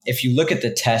if you look at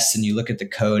the tests and you look at the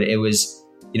code, it was,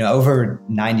 over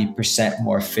 90%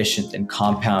 more efficient than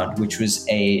Compound, which was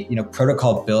a,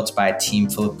 protocol built by a team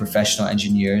full of professional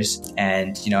engineers.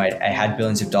 And, I had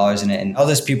billions of dollars in it, and all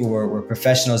those people were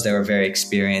professionals. They were very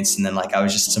experienced. And then I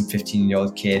was just some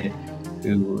 15-year-old kid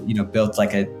who, built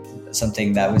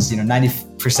something that was,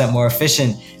 90% more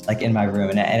efficient, in my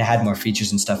room. And it had more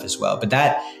features and stuff as well. But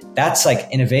that's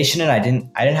innovation. And I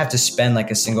didn't have to spend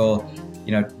a single,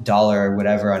 dollar or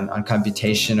whatever on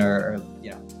computation or.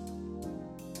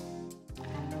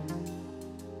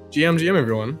 GM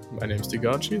everyone, my name's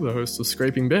Tagachi, the host of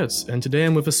Scraping Bits, and today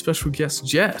I'm with a special guest,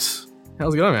 Jet.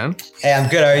 How's it going, man? Hey, I'm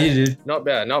good. How are you, dude? Not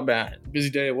bad. Busy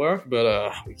day at work,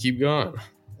 but we keep going.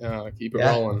 Keep it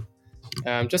rolling.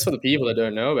 Just for the people that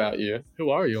don't know about you,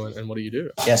 who are you and what do you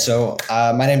do? Yeah, so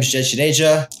my name is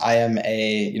Jadeja. I am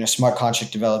a smart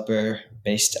contract developer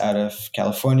based out of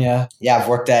California. Yeah, I've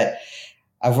worked at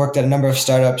a number of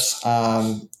startups.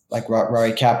 Like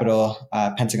Rari Capital,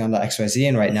 Pentagon XYZ,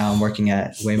 and right now I'm working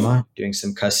at Waymon doing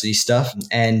some custody stuff.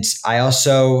 And I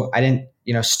didn't,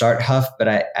 start Huff, but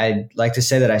I like to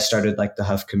say that I started the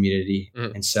Huff community.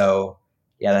 And so,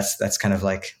 yeah, that's kind of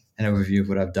an overview of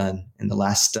what I've done in the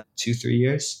last 2-3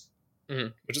 years.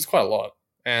 Which is quite a lot.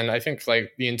 And I think the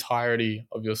entirety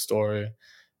of your story,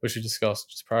 which we discussed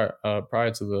just prior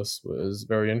to this, was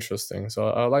very interesting.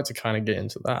 So I'd like to kind of get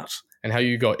into that and how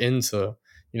you got into,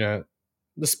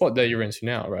 the spot that you're into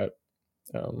now, right?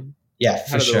 Yeah,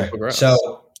 for sure.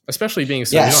 So, especially being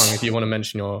so young, if you want to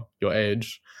mention your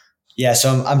age. Yeah,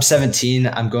 so I'm 17.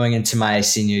 I'm going into my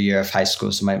senior year of high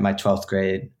school, so my 12th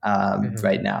grade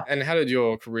right now. And how did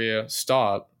your career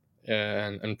start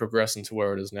and progress into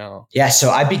where it is now? Yeah, so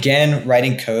I began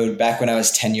writing code back when I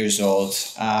was 10 years old.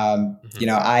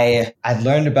 I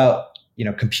learned about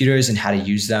computers and how to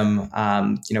use them,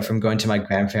 from going to my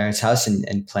grandparents' house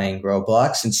and playing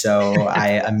Roblox. And so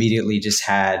I immediately just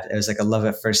it was a love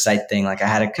at first sight thing. I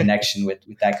had a connection with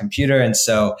that computer. And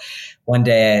so one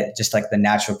day, just the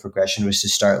natural progression was to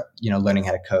start, learning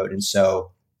how to code. And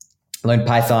so I learned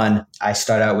Python. I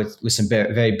start out with some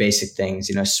very basic things,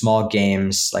 small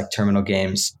games, terminal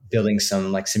games, building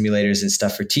some simulators and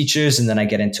stuff for teachers. And then I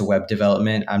get into web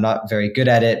development. I'm not very good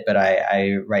at it, but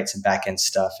I write some backend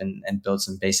stuff and build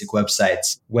some basic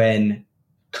websites. When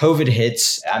COVID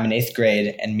hits, I'm in 8th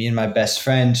grade, and me and my best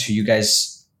friend, who you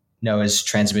guys know as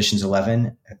Transmissions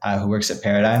 11, who works at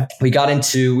Paradigm, we wanted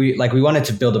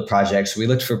to build a project. So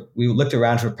we looked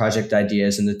around for project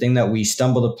ideas, and the thing that we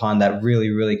stumbled upon that really,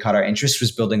 really caught our interest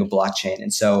was building a blockchain.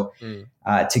 And so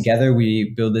together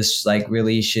we built this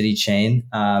really shitty chain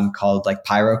called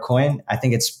PyroCoin. I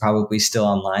think it's probably still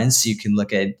online, so you can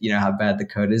look at how bad the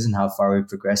code is and how far we've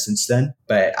progressed since then.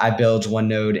 But I build one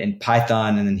node in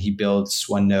Python, and then he builds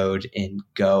one node in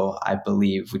Go, I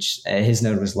believe, which his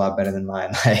node was a lot better than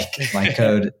mine. My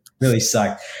code really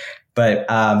sucked. But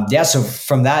so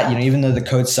from that, even though the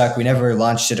code sucked, we never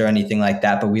launched it or anything like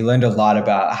that. But we learned a lot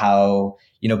about how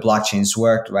blockchains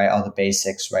worked, right? All the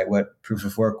basics, right? What proof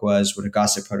of work was, what a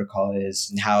gossip protocol is,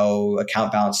 and how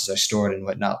account balances are stored and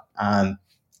whatnot.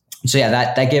 So yeah,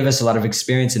 that gave us a lot of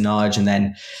experience and knowledge. And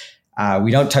then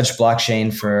we don't touch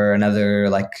blockchain for another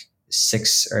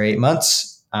 6 or 8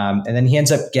 months. And then he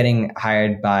ends up getting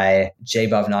hired by Jay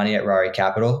Bhavnani at Rari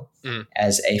Capital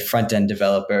as a front-end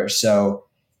developer. So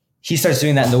he starts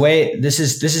doing that. And the way this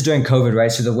is during COVID,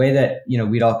 right? So the way that,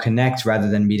 we'd all connect rather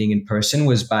than meeting in person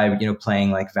was by,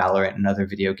 playing Valorant and other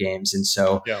video games. And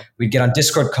so we'd get on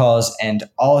Discord calls, and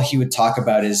all he would talk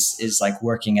about is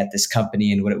working at this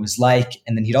company and what it was like.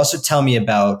 And then he'd also tell me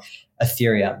about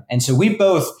Ethereum. And so we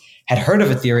both had heard of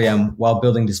Ethereum while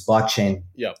building this blockchain.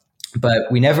 Yeah.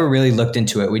 But we never really looked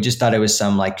into it. We just thought it was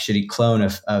some shitty clone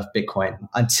of Bitcoin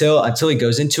until he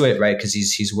goes into it, right? Because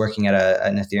he's working at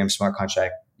an Ethereum smart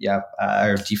contract,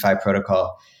 or DeFi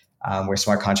protocol, where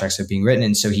smart contracts are being written.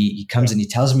 And so he comes and he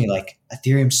tells me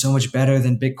Ethereum's so much better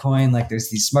than Bitcoin. There's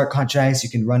these smart contracts, you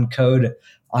can run code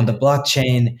on the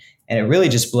blockchain, and it really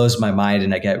just blows my mind,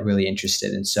 and I get really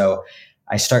interested. And so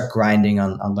I start grinding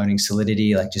on learning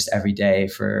Solidity just every day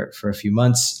for a few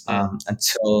months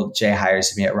until Jay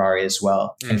hires me at Rari as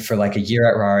well. And for a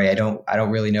year at Rari, I don't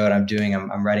really know what I'm doing.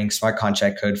 I'm writing smart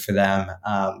contract code for them.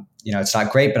 It's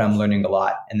not great, but I'm learning a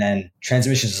lot. And then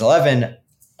Transmissions 11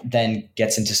 then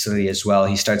gets into Solidity as well.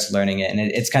 He starts learning it, and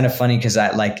it's kind of funny because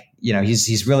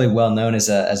he's really well known as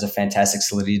a fantastic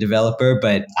Solidity developer,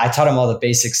 but I taught him all the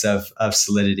basics of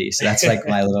Solidity. So that's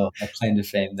my little claim to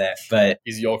fame there. But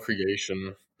he's your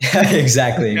creation.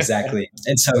 Exactly.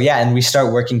 And so, yeah, and we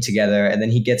start working together, and then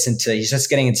he starts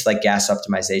getting into like gas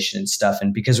optimization and stuff.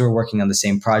 And because we're working on the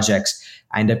same projects,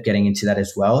 I end up getting into that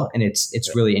as well. And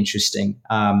it's really interesting.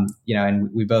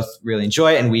 And we both really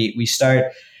enjoy it. And we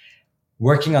start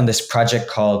working on this project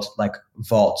called like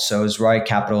Vault. So it was Rari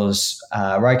Capital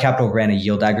ran a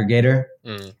yield aggregator,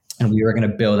 and we were going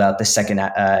to build out the second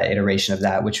iteration of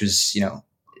that, which was,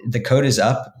 the code is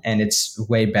up and it's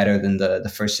way better than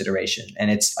the first iteration. And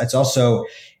it's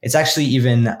actually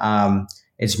even,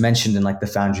 it's mentioned in like the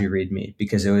Foundry README,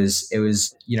 because it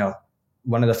was,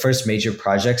 one of the first major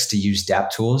projects to use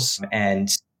dApp tools.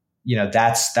 And,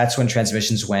 that's when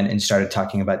Transmissions went and started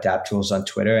talking about dApp tools on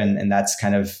Twitter. And that's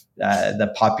kind of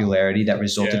the popularity that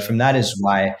resulted from that is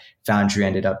why Foundry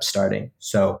ended up starting.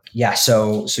 So then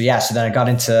I got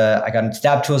into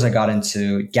dApp tools, I got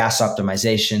into gas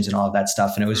optimizations and all of that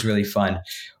stuff. And it was really fun.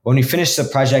 When we finished the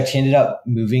project, he ended up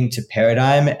moving to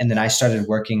Paradigm. And then I started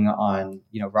working on,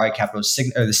 Rari Capital's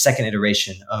the second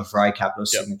iteration of Rari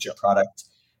Capital's signature product,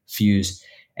 Fuse.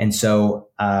 And so,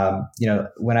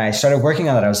 when I started working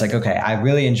on that, I was like, okay, I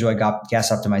really enjoy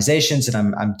gas optimizations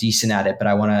and I'm decent at it, but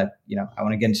I want to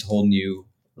get into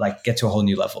get to a whole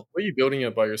new level. Were you building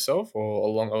it by yourself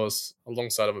or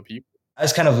alongside other people? I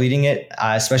was kind of leading it,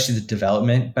 especially the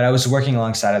development, but I was working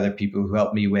alongside other people who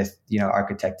helped me with,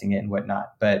 architecting it and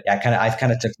whatnot. But yeah, I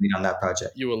kind of took lead on that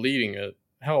project. You were leading it.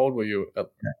 How old were you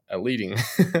at leading?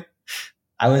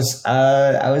 I was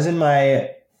in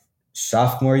my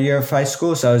sophomore year of high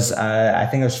school. So I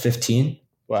think I was 15,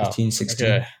 wow. 15, 16.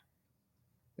 Okay.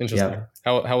 Interesting.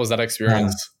 Yep. How was that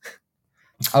experience?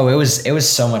 It was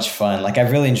so much fun. Like I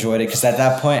really enjoyed it because at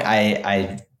that point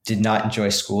I did not enjoy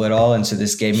school at all. And so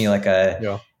this gave me like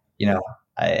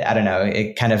I don't know,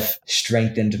 it kind of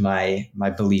strengthened my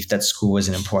belief that school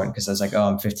wasn't important, because I was like, oh,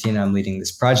 I'm 15, I'm leading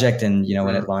this project. And,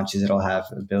 when it launches, it'll have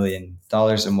 $1 billion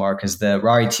or more, because the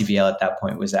Rari TVL at that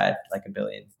point was at like $1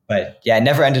 billion. But yeah, it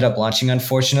never ended up launching,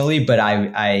 unfortunately. But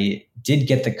I did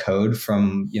get the code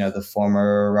from, the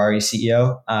former Rari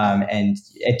CEO. And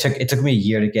it took me a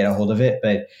year to get a hold of it,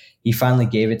 but he finally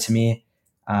gave it to me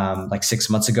like 6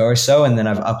 months ago or so. And then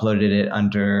I've uploaded it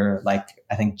under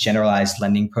I think generalized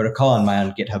lending protocol on my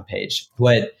own GitHub page.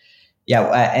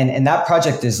 And that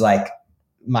project is like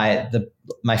my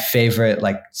favorite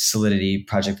like Solidity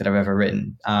project that I've ever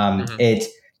written. It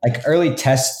like early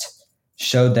tests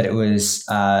showed that it was,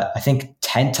 I think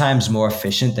 10 times more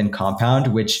efficient than Compound,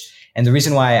 and the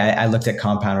reason why I looked at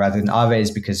Compound rather than Aave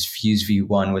is because Fuse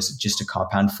V1 was just a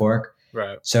Compound fork.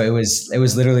 Right. So it was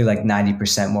literally like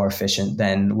 90% more efficient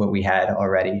than what we had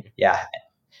already. Yeah.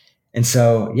 And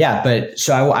so,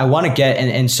 I want to get,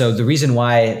 and so the reason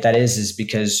why that is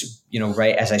because,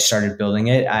 right as I started building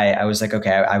it, I was like,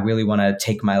 okay, I really want to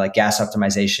take my like gas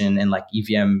optimization and like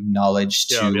EVM knowledge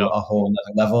to a whole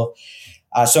nother level.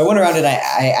 So I went around and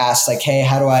I asked like, hey,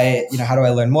 how do I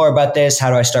learn more about this? How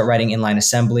do I start writing inline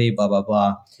assembly, blah, blah,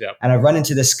 blah. Yeah. And I run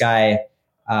into this guy,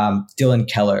 Dylan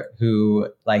Keller, who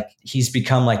like, he's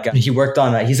become like,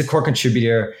 he's a core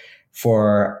contributor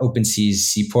for OpenSea's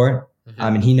Seaport.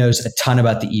 And he knows a ton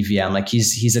about the EVM. Like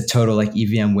he's a total like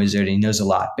EVM wizard, and he knows a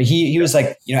lot. But he was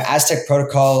like, Aztec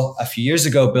Protocol a few years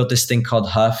ago built this thing called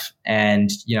Huff, and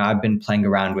I've been playing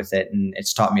around with it, and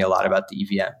it's taught me a lot about the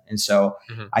EVM. And so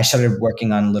I started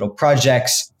working on little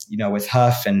projects, with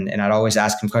Huff, and I'd always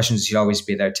ask him questions. He'd always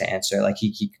be there to answer. Like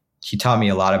he taught me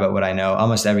a lot about what I know,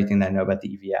 almost everything that I know about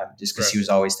the EVM, just because he was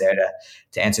always there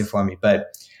to answer for me.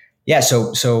 But yeah,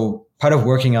 so part of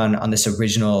working on this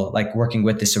original, like working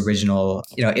with this original,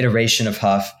 iteration of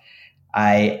Huff,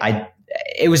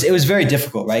 it was very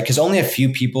difficult, right? Because only a few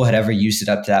people had ever used it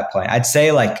up to that point. I'd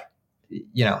say like,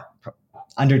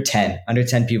 under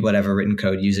 10 people had ever written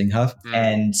code using Huff.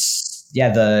 And yeah,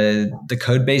 the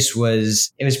code base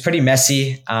was pretty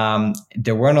messy.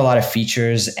 There weren't a lot of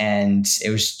features, and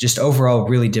it was just overall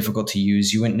really difficult to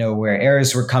use. You wouldn't know where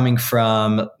errors were coming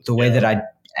from. The way that I'd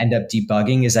end up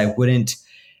debugging is I wouldn't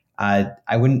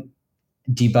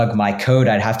debug my code.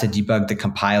 I'd have to debug the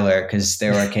compiler, because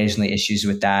there were occasionally issues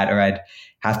with that, or I'd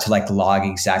have to like log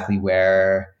exactly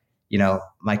where,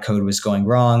 my code was going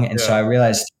wrong. And so I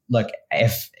realized, look,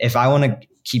 if I want to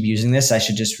keep using this, I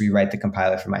should just rewrite the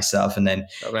compiler for myself, and then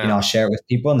I'll share it with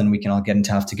people, and then we can all get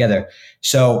into Huff together.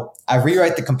 So I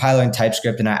rewrite the compiler in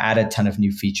TypeScript, and I add a ton of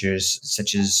new features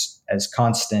such as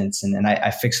constants, and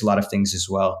I fix a lot of things as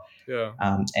well. Yeah.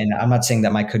 And I'm not saying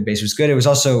that my code base was good. It was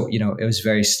also, it was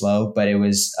very slow, but it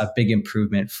was a big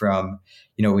improvement from,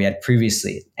 what we had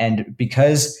previously. And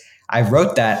because I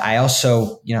wrote that, I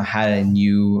also, had a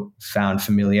new found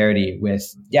familiarity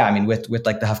with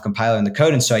like the Huff compiler and the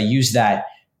code. And so I used that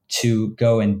to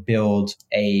go and build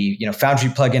a, Foundry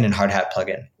plugin and Hard Hat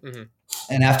plugin. Mm-hmm.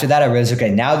 And after that, I realized, okay,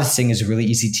 now this thing is really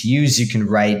easy to use. You can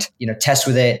write, test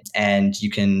with it, and you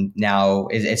can now,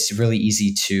 it's really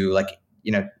easy to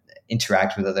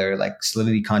interact with other like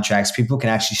Solidity contracts. People can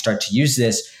actually start to use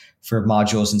this for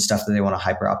modules and stuff that they want to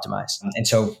hyper optimize. And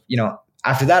so,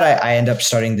 after that, I end up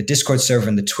starting the Discord server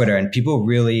and the Twitter, and people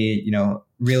really,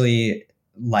 really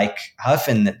like Huff,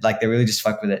 and like they really just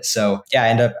fuck with it. So yeah, I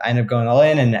end up going all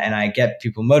in, and I get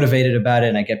people motivated about it,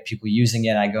 and I get people using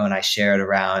it. I go and I share it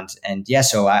around, and yeah,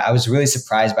 so I was really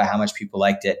surprised by how much people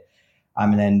liked it.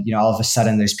 And then all of a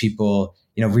sudden there's people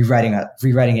rewriting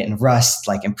it in Rust,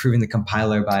 like improving the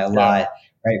compiler by a lot,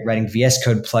 right? Writing VS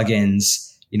Code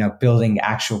plugins, building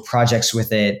actual projects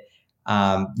with it.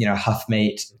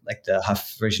 HuffMate, like the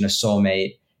Huff version of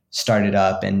Soulmate, started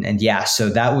up, and yeah, so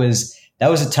that was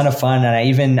a ton of fun.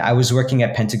 And I was working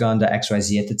at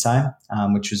Pentagon.xyz at the time,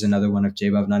 which was another one of Jay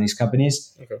Bhavnani's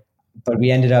companies. Okay. But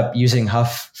we ended up using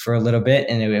Huff for a little bit,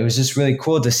 and it was just really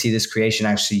cool to see this creation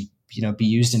actually, be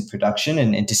used in production,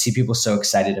 and to see people so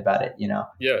excited about it, Yeah,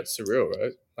 it's surreal,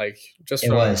 right? Like just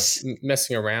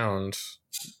messing around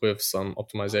with some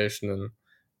optimization and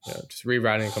just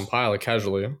rewriting a compiler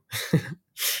casually.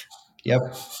 Yep.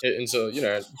 And so,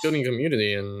 building a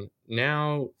community, and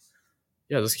now,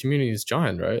 this community is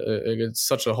giant, right? It's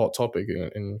such a hot topic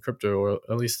in crypto, or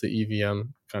at least the EVM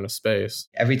kind of space.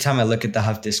 Every time I look at the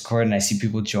Huff Discord and I see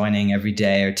people joining every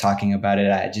day or talking about it,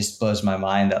 it just blows my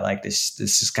mind that like this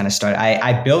is kind of started.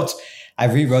 I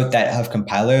rewrote that Huff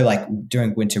compiler like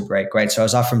during winter break, right? So I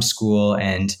was off from school,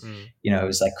 and it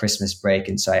was like Christmas break,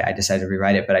 and so I decided to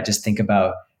rewrite it. But I just think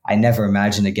about, I never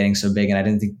imagined it getting so big, and I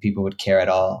didn't think people would care at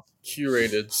all.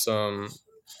 Curated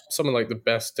some of like the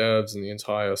best devs in the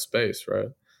entire space, right?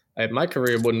 My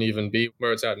career wouldn't even be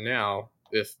where it's at now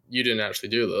if you didn't actually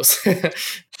do this,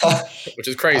 which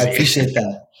is crazy. I appreciate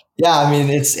that. Yeah, I mean,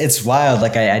 it's wild.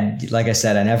 Like I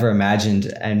said, I never imagined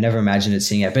it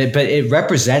seeing it, but it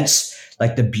represents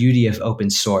like the beauty of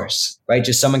open source, right?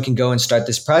 Just someone can go and start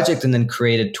this project and then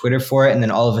create a Twitter for it, and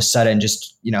then all of a sudden,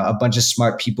 just a bunch of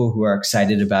smart people who are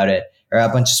excited about it, or a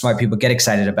bunch of smart people get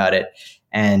excited about it,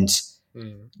 and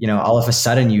all of a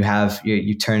sudden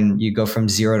you go from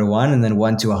 0 to 1, and then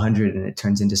 1 to 100, and it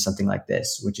turns into something like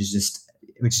this, which is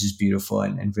just beautiful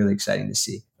and really exciting to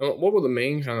see. What were the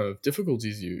main kind of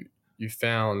difficulties you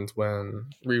found when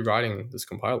rewriting this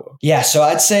compiler? Yeah, so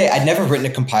I'd say I'd never written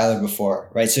a compiler before,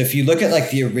 right? So if you look at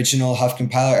like the original Huff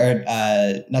compiler,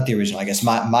 or not the original, I guess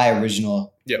my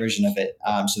original version of it,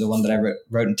 so the one that I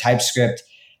wrote in TypeScript,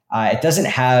 it doesn't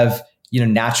have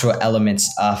natural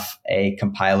elements of a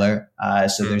compiler.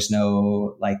 So there's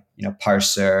no like,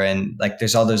 parser, and like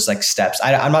there's all those like steps.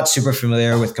 I'm not super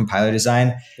familiar with compiler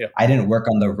design. Yeah. I didn't work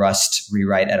on the Rust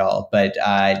rewrite at all, but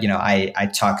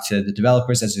I talked to the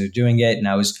developers as they're doing it, and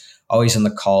I was always on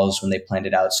the calls when they planned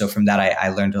it out. So from that, I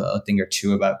learned a thing or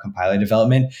two about compiler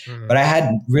development, but I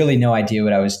had really no idea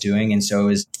what I was doing. And so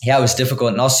it was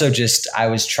difficult. And also just, I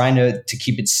was trying to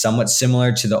keep it somewhat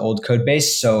similar to the old code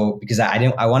base. So because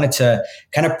I wanted to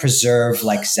kind of preserve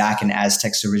like Zach and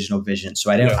Aztec's original vision. So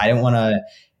I didn't want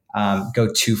to go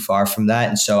too far from that.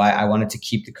 And so I wanted to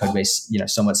keep the code base,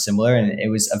 somewhat similar. And it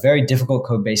was a very difficult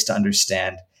code base to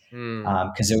understand.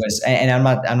 Because it was, and I'm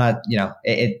not,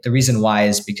 the reason why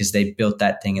is because they built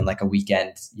that thing in like a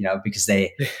weekend, because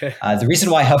the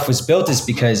reason why Huff was built is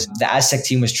because the Aztec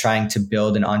team was trying to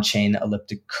build an on-chain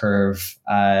elliptic curve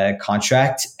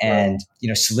contract, and,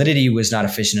 Solidity was not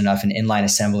efficient enough, and inline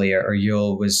assembly or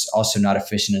YUL was also not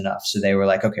efficient enough. So they were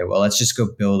like, okay, well, let's just go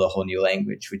build a whole new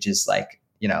language, which is like,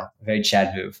 a very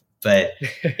Chad move. But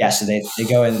yeah, so they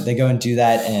go and do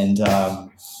that.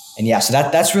 And yeah, so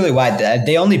that's really why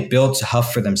they only built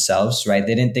Huff for themselves, right?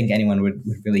 They didn't think anyone would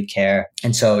really care.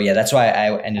 And so, yeah, that's why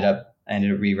I ended up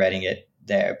rewriting it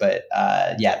there. But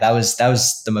that was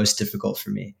the most difficult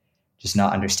for me. Just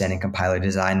not understanding compiler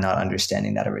design, not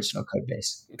understanding that original code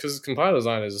base. Because compiler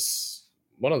design is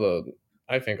one of the,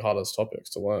 I think, hardest topics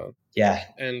to learn. Yeah.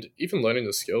 And even learning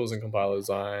the skills in compiler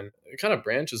design, it kind of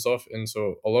branches off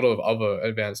into a lot of other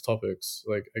advanced topics,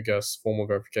 like, I guess, formal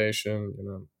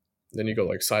verification, then you got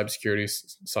like cybersecurity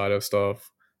side of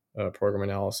stuff, program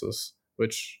analysis,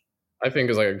 which I think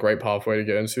is like a great pathway to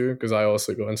get into, because I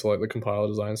also got into like the compiler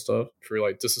design stuff through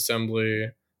like disassembly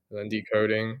and then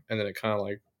decoding. And then it kind of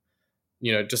like,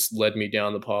 just led me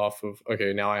down the path of,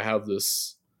 okay, now I have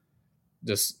this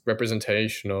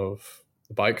representation of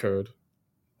the bytecode.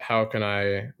 How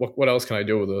can what else can I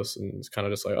do with this? And it's kind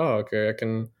of just like, oh, okay, I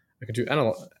can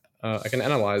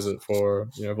analyze it for,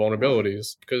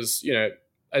 vulnerabilities, because,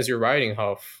 as you're writing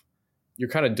Huff, you're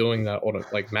kind of doing that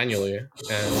like manually,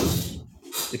 and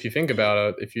if you think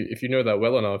about it, if you know that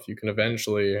well enough, you can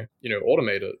eventually,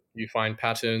 automate it. You find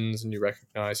patterns and you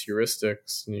recognize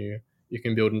heuristics, and you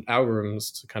can build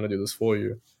algorithms to kind of do this for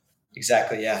you.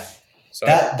 Exactly. Yeah. So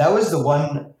That was the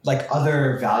one like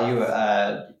other value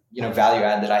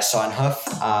add that I saw in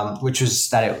Huff, which was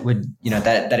that it would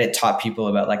that it taught people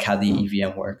about like how the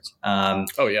EVM worked.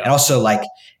 oh yeah, And also like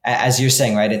as you're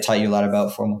saying, right, it taught you a lot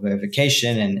about formal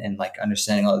verification and like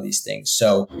understanding all of these things.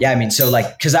 So yeah, I mean, so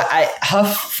like because I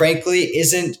Huff frankly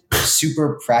isn't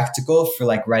super practical for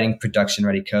like writing production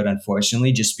ready code,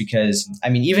 unfortunately, just because I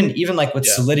mean even like with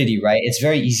Solidity, right, it's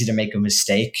very easy to make a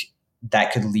mistake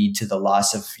that could lead to the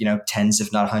loss of tens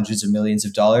if not hundreds of millions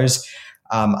of dollars.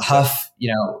 Huff,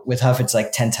 with Huff, it's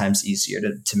like 10 times easier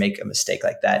to make a mistake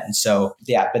like that. And so,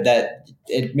 yeah, but that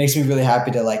it makes me really happy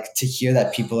to hear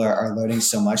that people are learning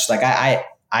so much. Like I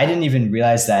didn't even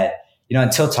realize that,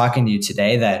 until talking to you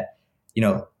today that,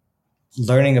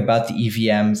 learning about the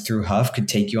EVM through Huff could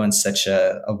take you on such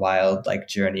a wild like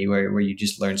journey where you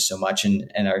just learn so much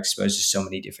and are exposed to so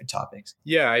many different topics.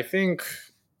 Yeah, I think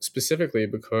specifically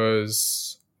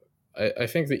because I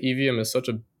think the EVM is such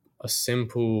a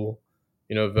simple,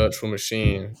 virtual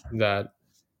machine that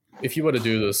if you were to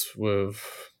do this with,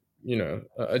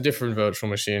 a different virtual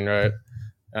machine, right,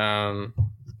 then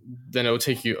it would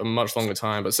take you a much longer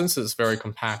time. But since it's very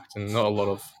compact and not a lot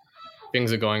of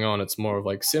things are going on, it's more of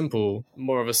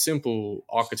a simple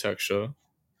architecture.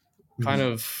 Kind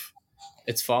of,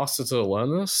 it's faster to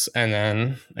learn this, and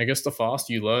then I guess the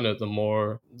faster you learn it,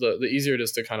 the easier it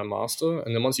is to kind of master.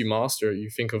 And then once you master it, you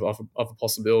think of other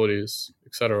possibilities,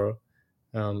 etc.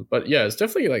 But yeah, it's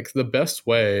definitely like the best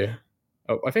way.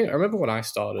 I think I remember when I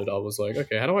started, I was like,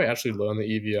 okay, how do I actually learn the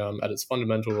EVM at its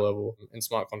fundamental level in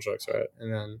smart contracts, right?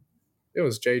 And then it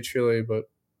was J Chile, but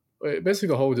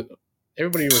basically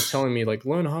everybody was telling me like,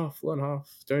 learn Huff,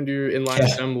 don't do inline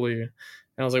assembly. And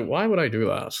I was like, why would I do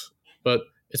that? But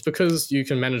it's because you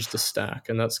can manage the stack,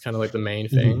 and that's kind of like the main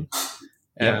thing.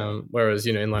 Whereas,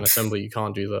 inline assembly, you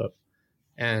can't do that.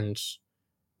 And,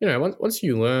 once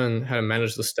you learn how to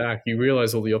manage the stack, you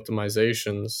realize all the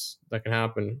optimizations that can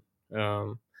happen,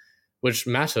 which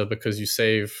matter because you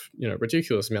save,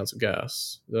 ridiculous amounts of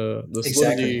gas. The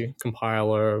Solidity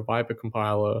compiler, Viper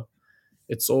compiler,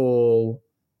 it's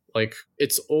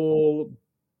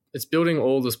building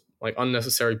all this like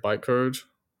unnecessary bytecode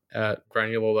at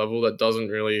granular level that doesn't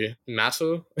really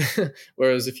matter.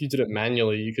 Whereas if you did it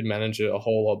manually, you could manage it a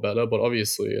whole lot better. But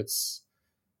obviously it's,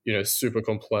 super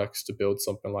complex to build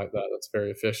something like that that's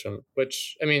very efficient.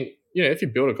 Which, I mean, if you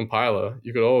build a compiler,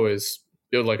 you could always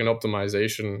build like an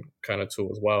optimization kind of tool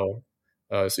as well.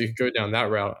 So you could go down that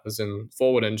route as in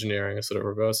forward engineering instead of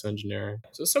reverse engineering.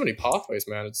 So there's so many pathways,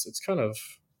 man. It's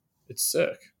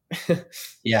sick.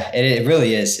 Yeah, it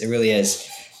really is. It really is.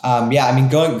 Yeah, I mean,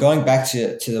 going back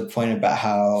to the point about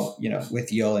how,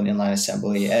 with YOL and inline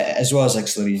assembly, as well as like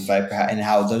Solidity and Viper, and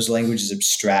how those languages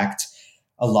abstract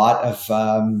a lot of,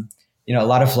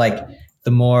 like the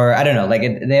more, I don't know, like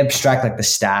they abstract like the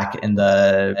stack and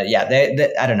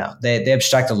I don't know, they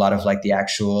abstract a lot of like the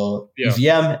actual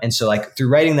EVM. And so like through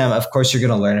writing them, of course, you're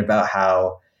going to learn about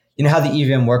how, how the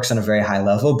EVM works on a very high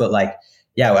level, but like,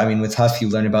 yeah, I mean, with Huff, you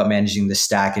learn about managing the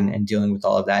stack and dealing with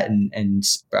all of that. And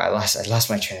I lost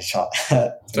my train of thought.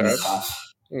 Sorry.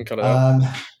 Cut it out.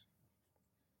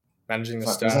 Managing the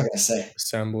stack. What was I going to say?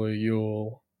 Assembly,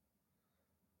 YOL.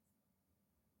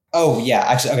 Oh yeah,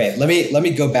 actually, okay. Let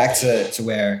me go back to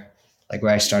where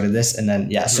I started this, and then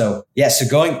So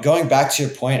going back to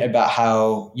your point about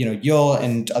how YOL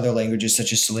and other languages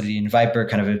such as Solidity and Viper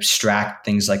kind of abstract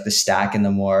things like the stack and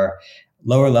the more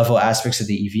lower level aspects of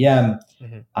the EVM.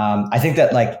 I think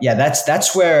that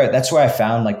that's where I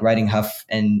found like writing Huff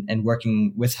and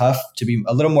working with Huff to be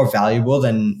a little more valuable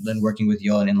than working with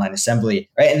YOL and inline assembly,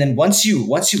 right? And then once you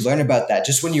learn about that,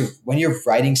 just when you're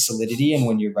writing Solidity and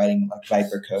when you're writing like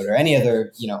Viper code or any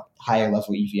other higher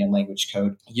level EVM language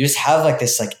code, you just have like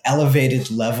this like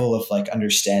elevated level of like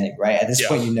understanding, right? At this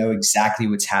point, you know exactly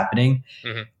what's happening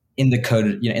in the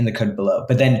code, in the code below.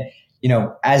 But then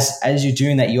as you're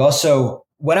doing that, you also,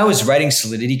 when I was writing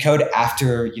Solidity code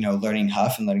after, learning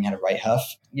Huff and learning how to write Huff,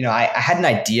 I had an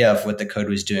idea of what the code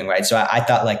was doing, right? So I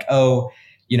thought like,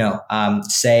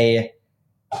 say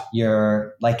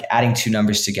you're like adding two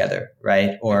numbers together,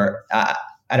 right? Or I'm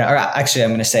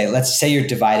going to say, let's say you're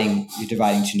dividing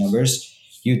two numbers.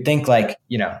 You'd think like,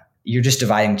 you're just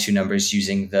dividing two numbers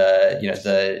using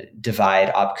the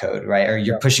divide opcode, right? Or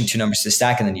you're pushing two numbers to the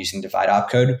stack and then using divide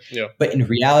opcode. Yeah. But in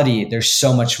reality, there's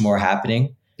so much more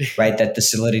happening, right? That the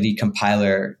Solidity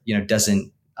compiler,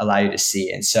 doesn't allow you to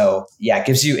see. And so, yeah, it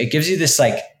gives you this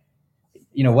like,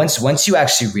 once you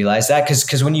actually realize that,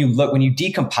 because when you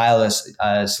decompile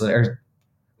or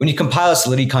when you compile a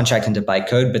Solidity contract into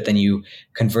bytecode, but then you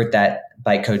convert that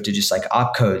bytecode to just like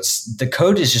opcodes, the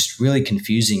code is just really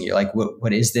confusing. You're like,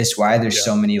 what is this? Why are there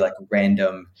so many like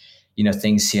random,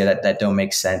 things here that don't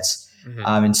make sense?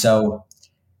 And so,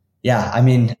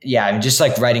 just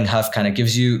like writing Huff kind of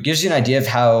gives you an idea of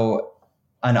how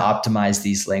unoptimized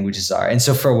these languages are. And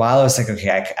so for a while, I was like,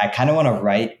 okay, I kind of want to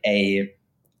write a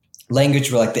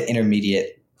language where like the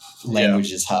intermediate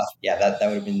language is Huff. Yeah, that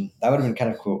would have been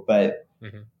kind of cool. But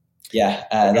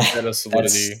better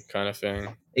Solidity kind of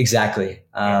thing. Exactly.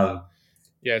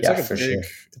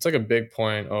 It's like a big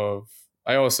point of.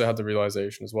 I also had the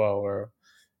realization as well where,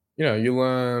 you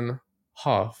learn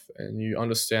Huff and you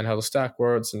understand how the stack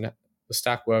works and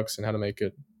how to make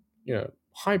it,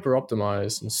 hyper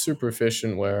optimized and super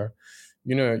efficient. Where,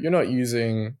 you're not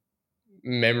using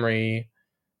memory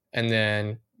and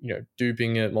then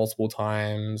duping it multiple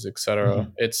times,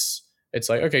 etc. It's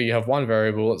like, okay, you have one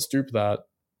variable, let's dupe that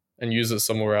and use it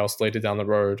somewhere else later down the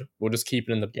road. We'll just keep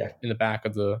it in the back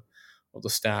of the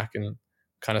stack and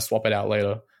kind of swap it out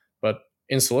later. But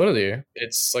in Solidity,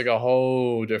 it's like a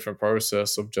whole different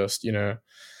process of just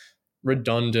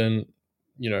redundant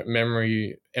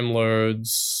memory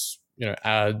mloads,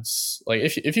 adds. Like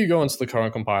if you go into the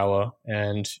current compiler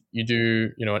and you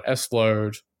do an s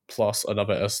load plus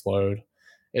another s load,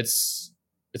 it's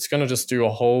going to just do a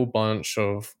whole bunch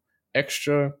of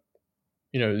extra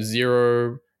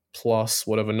 0 plus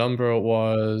whatever number it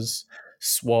was,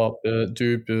 swap it,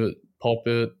 dupe it, pop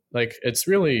it. Like, it's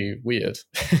really weird.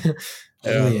 It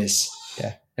really is.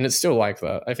 Yeah. And it's still like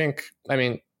that. I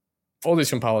mean, all these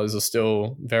compilers are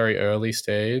still very early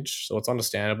stage, so it's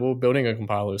understandable. Building a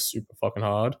compiler is super fucking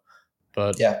hard.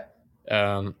 But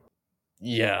it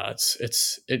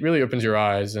really opens your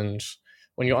eyes, and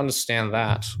when you understand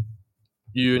that,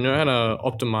 you know how to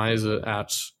optimize it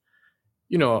at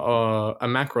a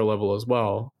macro level as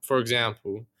well. For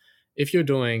example, if you're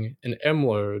doing an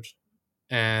mload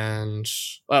and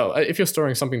if you're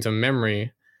storing something to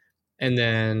memory, and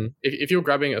then if you're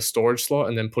grabbing a storage slot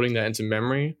and then putting that into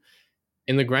memory,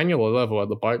 in the granular level at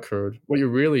the bytecode, what you're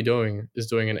really doing is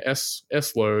doing an s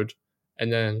load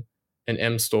and then an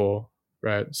m store,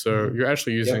 right? So you're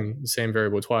actually using the same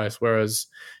variable twice, whereas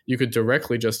you could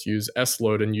directly just use s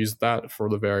load and use that for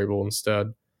the variable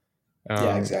instead.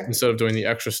 Exactly. Instead of doing the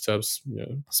extra steps,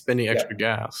 spending extra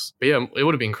gas. But yeah, it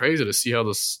would have been crazy to see how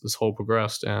this whole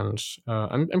progressed, and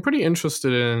I'm pretty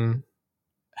interested in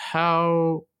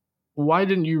why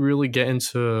didn't you really get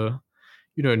into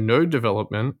node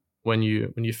development when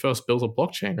you first built a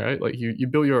blockchain, right? Like you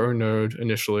built your own node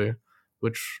initially,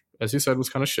 which, as you said,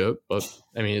 was kind of shit, but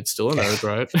I mean, it's still a node,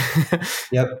 right?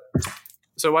 Yep.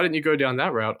 So why didn't you go down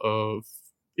that route of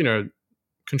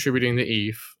contributing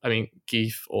the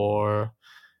GETH or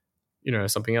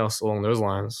something else along those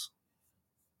lines?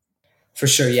 For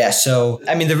sure, yeah. So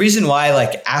I mean, the reason why,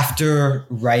 like, after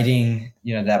writing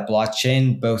that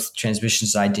blockchain, both Transmission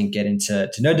side didn't get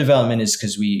into node development is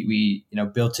because we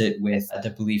built it with the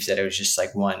belief that it was just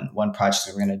like one project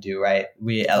that we're going to do, right?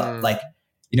 We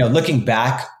looking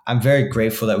back, I'm very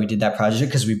grateful that we did that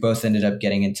project because we both ended up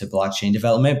getting into blockchain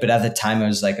development. But at the time, I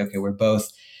was like, okay, we're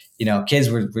both kids,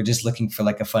 we're just looking for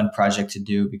like a fun project to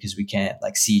do because we can't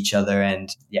like see each other. And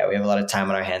we have a lot of time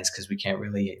on our hands because we can't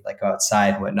really like go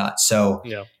outside and whatnot. So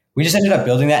we just ended up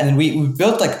building that. And then we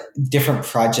built like different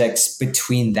projects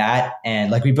between that.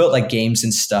 And like we built like games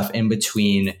and stuff in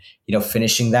between,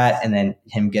 finishing that and then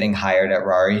him getting hired at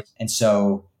Rari. And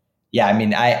so, I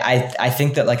mean, I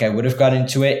think that like I would have got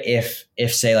into it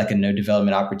if say like a node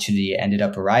development opportunity ended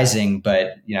up arising,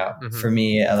 but for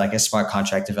me, like a smart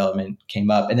contract development came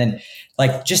up, and then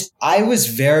like I was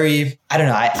very, I don't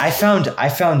know, I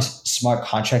found smart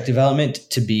contract development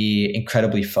to be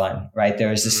incredibly fun, right? There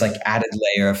was this like added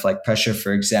layer of like pressure,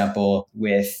 for example,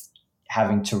 with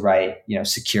having to write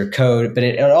secure code, but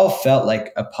it all felt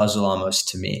like a puzzle almost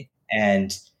to me,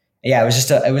 and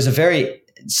it was a very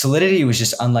Solidity was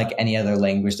just unlike any other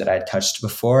language that I had touched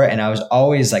before. And I was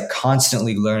always like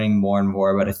constantly learning more and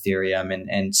more about Ethereum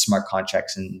and smart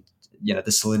contracts and,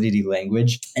 the Solidity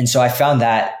language. And so I found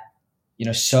that,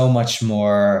 so much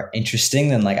more interesting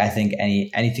than like, I think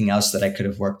anything else that I could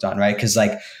have worked on. Right. Cause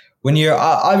like when you're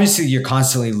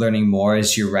constantly learning more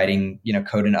as you're writing,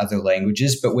 code in other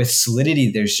languages, but with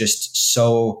Solidity, there's just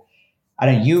Solidity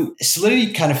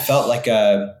kind of felt like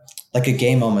a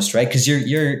game almost, right? Because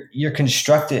you're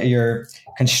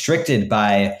constricted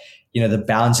by the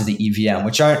bounds of the EVM,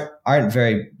 which aren't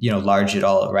very large at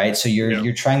all, right? So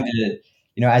you're trying to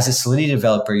as a Solidity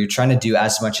developer, you're trying to do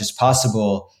as much as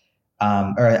possible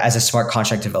or as a smart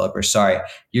contract developer, sorry,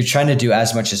 you're trying to do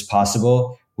as much as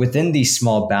possible within these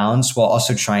small bounds while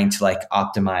also trying to like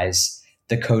optimize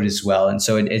the code as well. And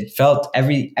so it felt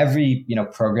every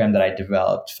program that I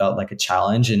developed felt like a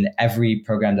challenge, and every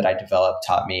program that I developed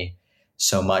taught me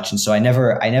so much. And so I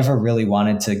never really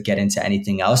wanted to get into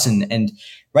anything else. And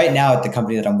right now at the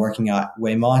company that I'm working at,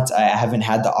 Waymont, I haven't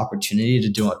had the opportunity to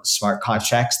do smart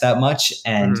contracts that much.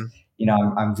 And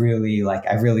I'm really like,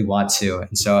 I really want to.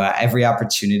 And so every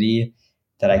opportunity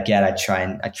that I get, I try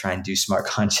and do smart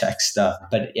contract stuff.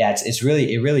 But yeah, it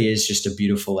really is just a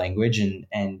beautiful language,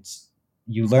 and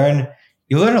you learn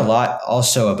a lot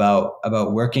also about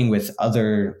working with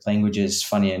other languages,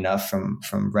 funny enough, from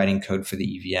writing code for the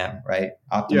EVM, right?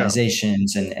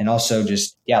 Optimizations and also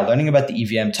just learning about the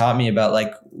EVM taught me about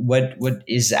like what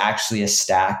is actually a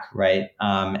stack, right?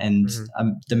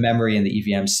 The memory in the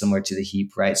EVM is similar to the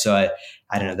heap, right? So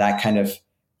I don't know, that kind of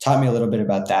taught me a little bit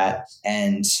about that,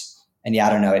 and yeah, I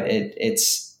don't know,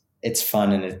 it's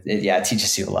fun, and it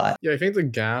teaches you a lot. Yeah, I think the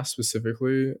gas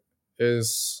specifically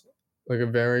is like a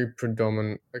very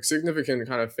predominant, like significant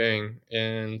kind of thing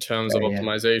in terms of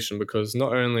optimization, because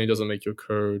not only does it make your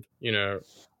code,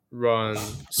 run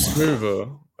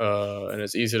smoother and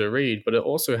it's easier to read, but it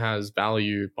also has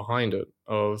value behind it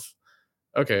of,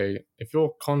 okay, if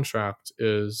your contract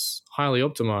is highly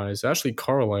optimized, it actually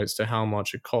correlates to how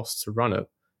much it costs to run it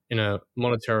in a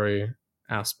monetary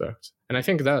aspect. And I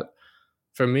think that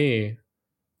for me,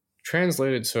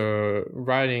 translated to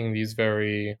writing these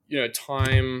very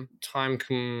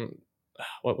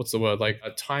what's the word, like a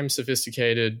time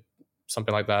sophisticated,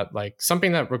 something like that, like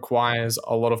something that requires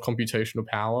a lot of computational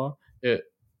power, it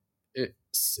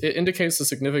indicates the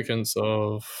significance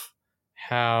of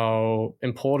how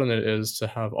important it is to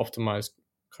have optimized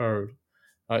code,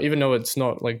 even though it's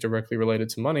not like directly related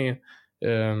to money.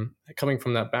 Coming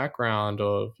from that background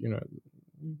of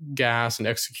gas and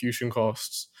execution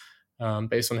costs,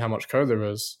 based on how much code there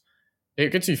is,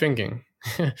 it gets you thinking.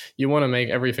 You want to make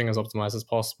everything as optimized as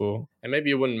possible. And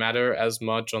maybe it wouldn't matter as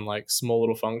much on like small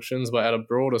little functions, but at a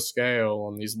broader scale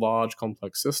on these large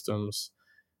complex systems,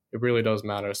 it really does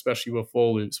matter, especially with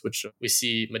for loops, which we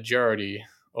see majority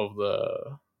of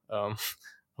the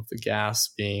of the gas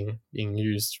being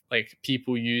used. Like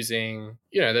people using,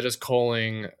 they're just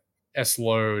calling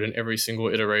sload in every single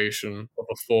iteration of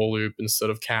a for loop instead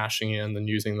of caching in and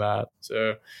using that.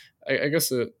 So I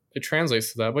guess it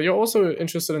translates to that. But you're also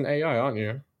interested in AI, aren't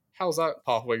you? How's that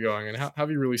pathway going, and how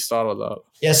have you really started that?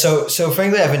 Yeah, so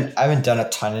frankly, I haven't done a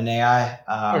ton in AI.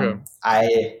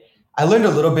 Okay. I learned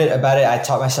a little bit about it. I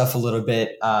taught myself a little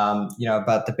bit,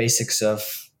 about the basics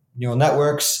of neural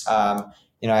networks. I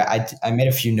made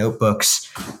a few notebooks.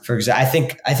 For example,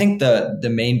 I think the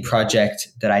main project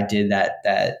that I did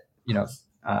that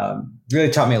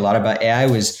really taught me a lot about AI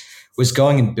was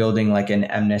going and building like an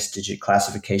MNIST digit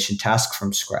classification task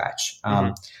from scratch.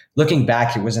 Looking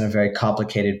back, it wasn't a very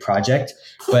complicated project,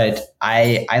 but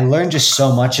I learned just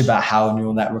so much about how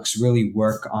neural networks really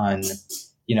work on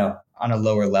a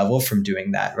lower level from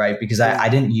doing that, right? Because I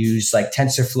didn't use like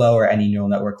TensorFlow or any neural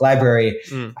network library.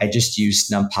 I just used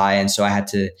NumPy. And so I had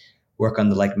to work on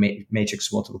the like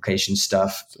matrix multiplication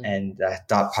stuff and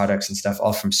dot products and stuff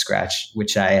all from scratch,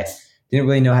 which I didn't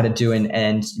really know how to do.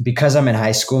 And because I'm in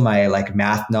high school, my like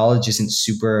math knowledge isn't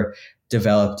super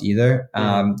developed either.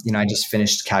 I just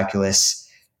finished calculus,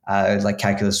 like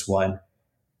calculus 1.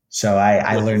 So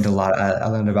I learned a lot. I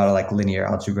learned about like linear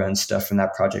algebra and stuff from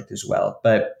that project as well.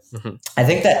 But I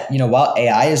think that, while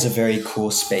AI is a very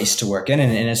cool space to work in,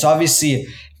 and it's obviously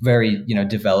very,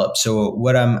 developed. So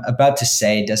what I'm about to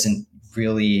say doesn't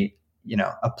really,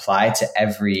 apply to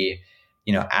every,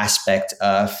 aspect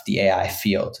of the AI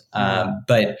field.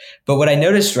 But what I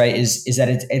noticed, right, is that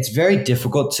it's very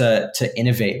difficult to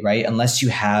innovate, right, unless you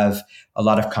have a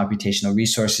lot of computational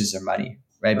resources or money,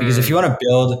 right? Because if you want to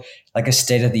build like a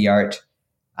state of the art,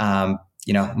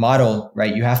 model,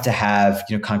 right, you have to have,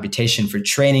 computation for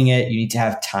training it. You need to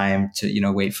have time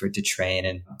to, wait for it to train.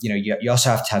 And, you also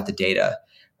have to have the data,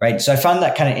 right? So I found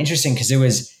that kind of interesting because it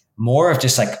was more of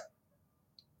just like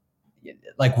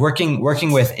working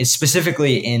with it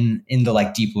specifically in the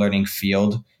like deep learning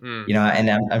field, and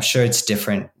I'm sure it's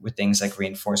different with things like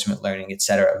reinforcement learning, et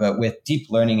cetera. But with deep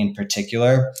learning in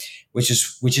particular, which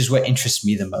is what interests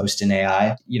me the most in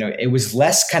AI, it was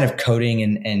less kind of coding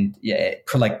and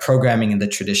like programming in the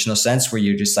traditional sense where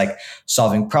you're just like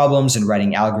solving problems and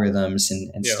writing algorithms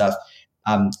and stuff.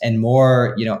 And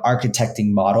more,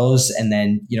 architecting models and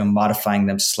then, modifying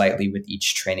them slightly with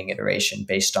each training iteration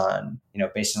based on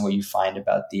what you find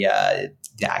about the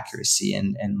accuracy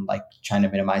and like trying to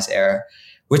minimize error,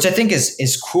 which I think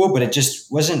is cool, but it just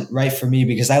wasn't right for me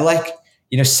because I like,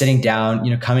 sitting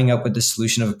down, coming up with the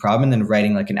solution of a problem and then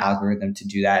writing like an algorithm to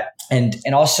do that. And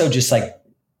also just like,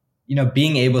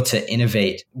 being able to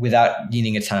innovate without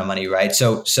needing a ton of money, right?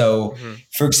 So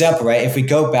for example, right, if we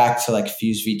go back to like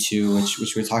Fuse V2,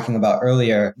 which we were talking about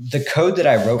earlier, the code that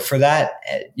I wrote for that,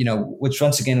 which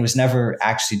once again was never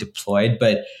actually deployed,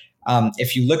 but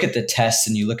if you look at the tests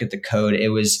and you look at the code, it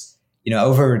was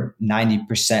over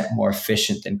 90% more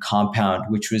efficient than Compound,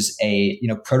 which was a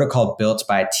protocol built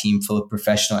by a team full of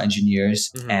professional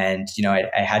engineers, and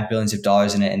I had billions of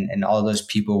dollars in it, and all those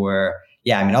people were.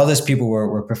 Yeah, I mean, all those people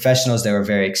were professionals. They were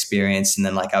very experienced. And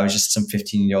then like, I was just some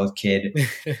 15-year-old kid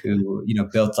who,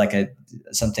 built like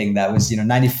something that was,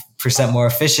 90% more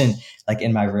efficient, like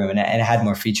in my room, and it had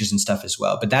more features and stuff as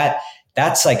well. But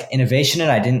that's like innovation. And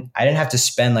I didn't have to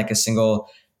spend like a single,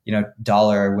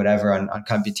 dollar or whatever on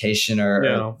computation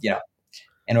or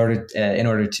in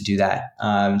order to do that.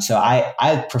 So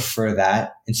I prefer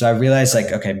that. And so I realized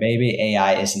like, okay, maybe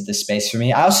AI isn't the space for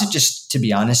me. I also just, to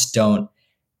be honest, don't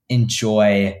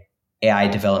enjoy AI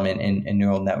development and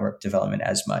neural network development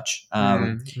as much.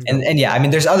 And yeah, I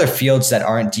mean, there's other fields that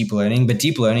aren't deep learning, but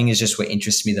deep learning is just what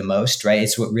interests me the most, right?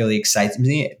 It's what really excites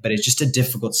me, but it's just a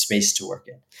difficult space to work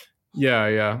in.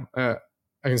 Yeah.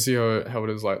 I can see how it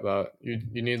is like that. You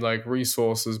need like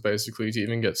resources basically to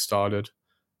even get started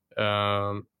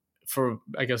for,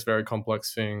 I guess, very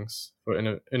complex things, for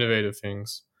innovative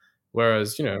things.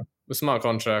 Whereas, with smart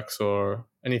contracts or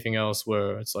anything else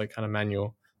where it's like kind of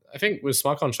manual, I think with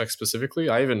smart contracts specifically,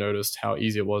 I even noticed how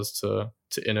easy it was to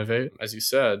innovate. As you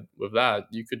said, with that,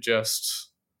 you could just,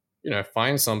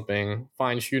 find something,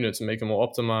 fine tune it to make it more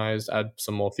optimized, add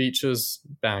some more features,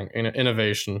 bang,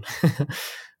 innovation.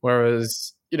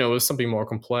 Whereas, with something more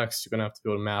complex, you're going to have to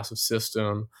build a massive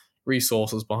system,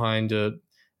 resources behind it,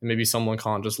 and maybe someone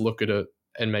can't just look at it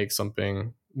and make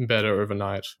something better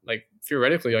overnight. Like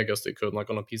theoretically, I guess they could, like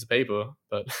on a piece of paper,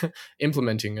 but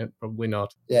implementing it, probably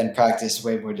not. Yeah, in practice,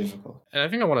 way more difficult. And I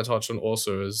think I want to touch on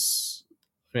also is,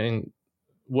 I mean,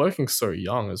 working so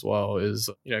young as well is,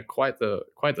 quite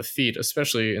the feat,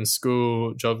 especially in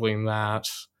school, juggling that.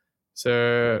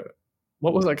 So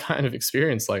what was that kind of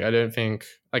experience like? I don't think,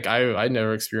 like, I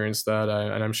never experienced that,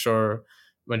 and I'm sure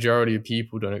majority of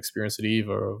people don't experience it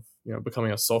either, of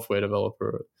becoming a software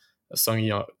developer at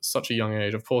such a young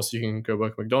age. Of course, you can go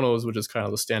work at McDonald's, which is kind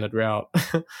of the standard route,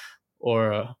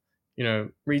 or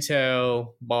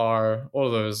retail, bar, all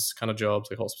of those kind of jobs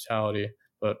like hospitality.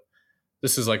 But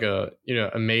this is like a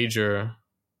major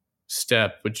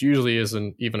step, which usually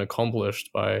isn't even accomplished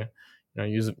by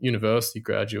university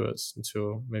graduates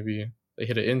until maybe they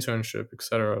hit an internship,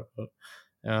 etc. But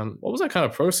what was that kind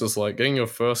of process like, getting your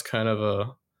first kind of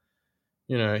a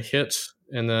hit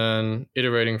and then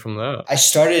iterating from there? I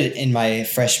started in my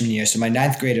freshman year, so my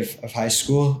ninth grade of high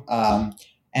school.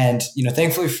 And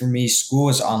thankfully for me, school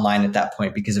was online at that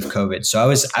point because of COVID. So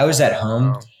I was at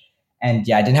home. Wow. And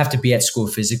yeah, I didn't have to be at school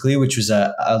physically, which was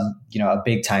a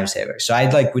big time saver. So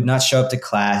I would not show up to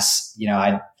class.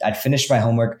 I'd finish my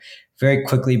homework very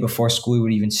quickly before school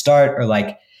would even start, or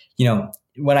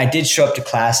when I did show up to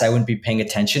class, I wouldn't be paying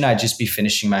attention. I'd just be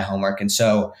finishing my homework. And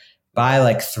so by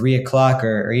like 3:00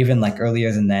 or even like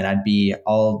earlier than then, I'd be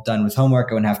all done with homework.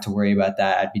 I wouldn't have to worry about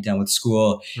that. I'd be done with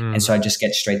school. And so I'd just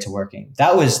get straight to working.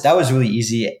 That was really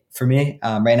easy for me.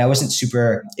 Right. And I wasn't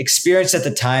super experienced at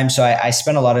the time. So I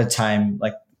spent a lot of time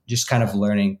like just kind of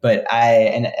learning, but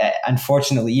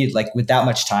unfortunately, like with that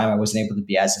much time, I wasn't able to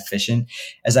be as efficient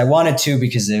as I wanted to,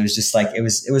 because it was just like, it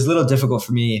was a little difficult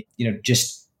for me,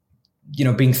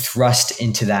 being thrust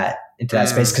into that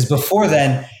space. Cause before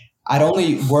then, I'd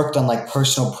only worked on like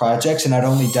personal projects and I'd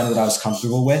only done what I was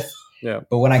comfortable with. Yeah.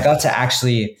 But when I got to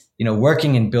actually,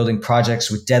 working and building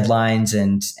projects with deadlines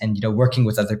and working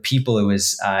with other people, it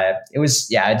was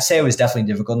I'd say it was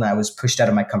definitely difficult, and I was pushed out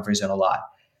of my comfort zone a lot.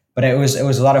 But it was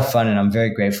a lot of fun, and I'm very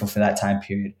grateful for that time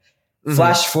period. Mm-hmm.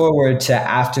 Flash forward to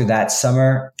after that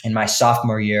summer in my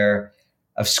sophomore year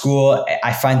of school,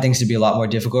 I find things to be a lot more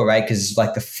difficult, right? Because it's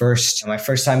like my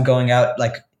first time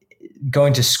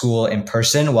going to school in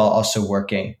person while also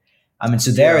working. And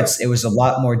so there it was a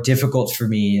lot more difficult for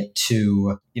me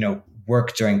to,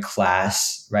 work during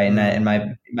class, right? And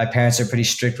my parents are pretty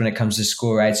strict when it comes to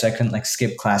school, right? So I couldn't like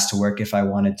skip class to work if I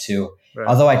wanted to. Right.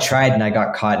 Although I tried and I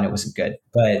got caught and it wasn't good.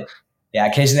 But yeah,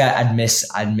 occasionally I'd miss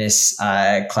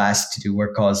class to do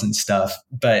work calls and stuff.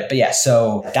 But yeah,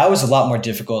 so that was a lot more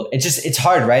difficult. It's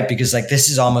hard, right? Because like this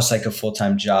is almost like a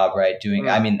full-time job, right?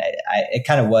 It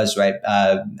kind of was, right?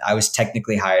 I was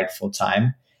technically hired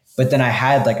full-time, but then I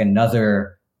had like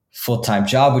another full-time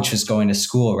job, which was going to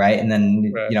school, right? And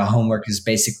then, Right. homework is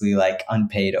basically like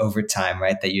unpaid overtime,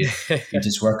 right? That you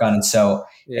just work on. And so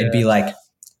it'd Yeah. be like,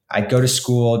 I'd go to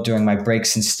school during my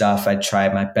breaks and stuff. I'd try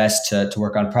my best to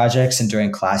work on projects, and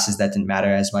during classes that didn't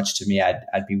matter as much to me,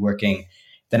 I'd be working.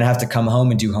 Then I'd have to come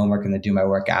home and do homework and then do my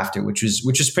work after, which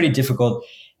was pretty difficult.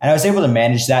 And I was able to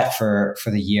manage that for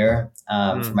the year,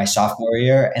 for my sophomore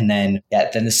year. And then,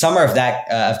 then the summer of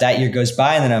that year goes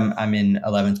by, and then I'm in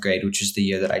 11th grade, which is the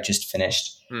year that I just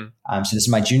finished. So this is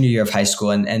my junior year of high school,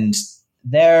 and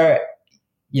there,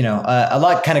 a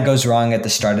lot kind of goes wrong at the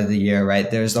start of the year,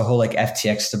 right? There's the whole like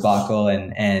FTX debacle,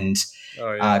 and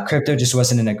crypto just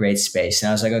wasn't in a great space. And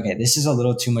I was like, okay, this is a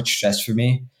little too much stress for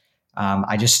me.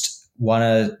 I just want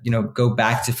to, go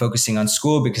back to focusing on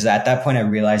school, because at that point I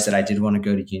realized that I did want to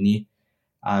go to uni.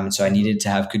 So I needed to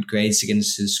have good grades to get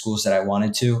into the schools that I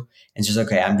wanted to. And just,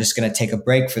 okay, I'm just going to take a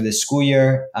break for this school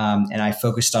year. And I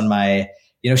focused on my,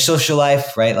 social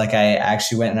life, right? Like I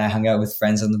actually went and I hung out with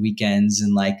friends on the weekends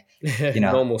and like,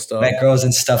 normal stuff, met girls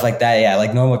and stuff like that. Yeah.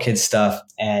 Like normal kid stuff.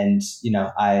 And,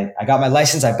 I got my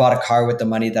license. I bought a car with the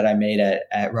money that I made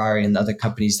at Rari and the other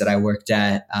companies that I worked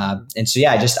at. And so,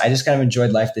 I just kind of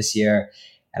enjoyed life this year.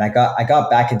 And I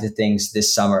got back into things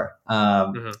this summer.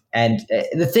 And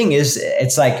the thing is,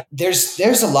 it's like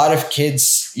there's a lot of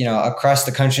kids, across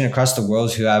the country and across the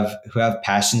world who have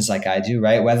passions like I do,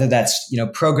 right? Whether that's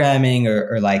programming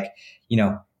or like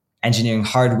engineering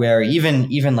hardware,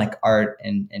 even like art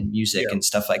and music and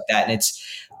stuff like that. And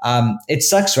it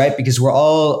sucks, right? Because we're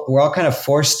all kind of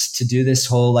forced to do this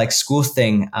whole like school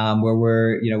thing, where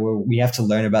where we have to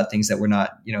learn about things that we're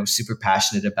not, super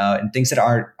passionate about, and things that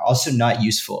are also not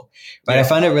useful. But I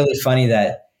find it really funny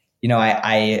that,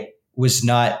 I was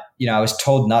not, I was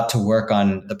told not to work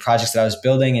on the projects that I was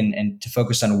building and to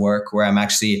focus on work where I'm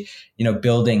actually,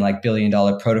 building like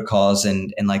billion-dollar protocols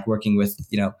and like working with,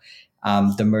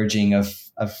 the merging of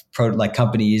like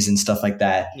companies and stuff like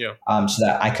that. So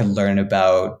that I could learn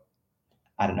about,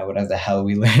 I don't know, whatever the hell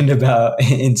we learned about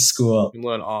in school. You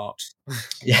learn art.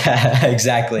 Yeah,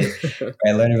 exactly.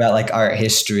 I learned about like art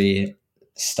history,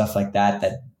 stuff like that,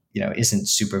 isn't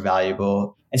super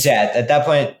valuable. And so at that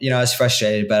point, I was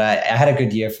frustrated, but I had a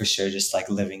good year for sure. Just like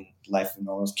living life of a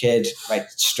normal kid, right?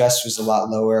 Stress was a lot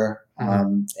lower.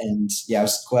 And I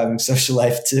was cool having social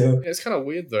life too. It's kind of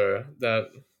weird though that,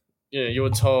 you were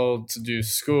told to do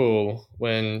school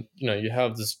when, you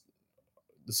have this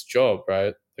job,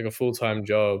 right? Like a full-time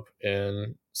job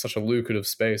in such a lucrative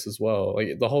space as well.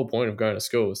 Like the whole point of going to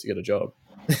school is to get a job.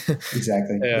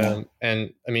 Exactly.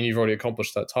 And I mean, you've already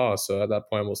accomplished that task. So at that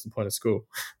point, what's the point of school?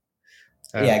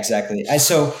 Yeah, exactly.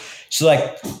 So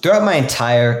like throughout my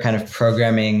entire kind of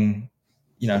programming,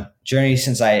 journey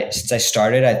since I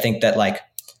started, I think that like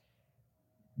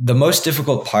the most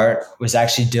difficult part was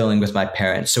actually dealing with my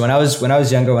parents. So when I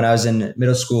was younger, when I was in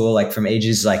middle school, like from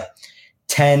ages like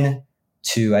 10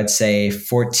 to I'd say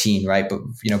 14, right? But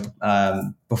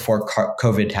before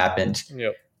COVID happened,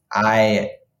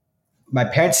 my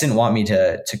parents didn't want me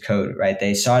to code, right?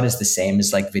 They saw it as the same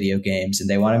as like video games, and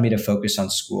they wanted me to focus on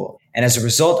school. And as a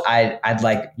result, I'd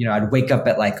like, I'd wake up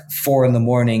at like 4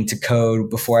 a.m. to code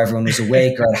before everyone was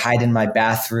awake, or I'd hide in my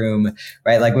bathroom,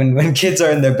 right? Like when kids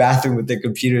are in their bathroom with their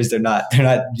computers, they're not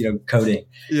coding.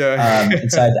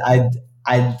 And so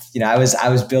I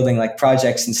was building like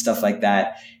projects and stuff like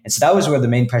that. And so that was where the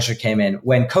main pressure came in.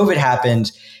 When COVID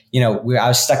happened, I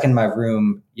was stuck in my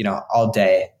room, all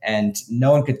day, and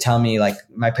no one could tell me, like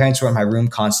my parents were in my room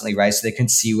constantly, right? So they couldn't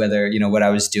see whether, what I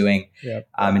was doing.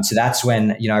 And so that's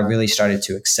when, I really started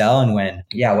to excel. And when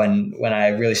I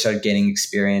really started gaining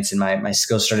experience and my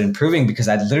skills started improving, because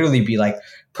I'd literally be like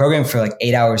programming for like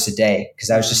 8 hours a day because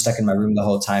I was just stuck in my room the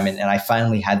whole time. And I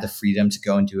finally had the freedom to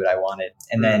go and do what I wanted.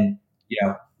 And then,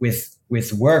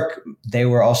 with work, they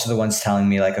were also the ones telling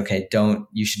me like, okay,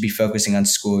 you should be focusing on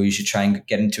school. You should try and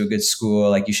get into a good school.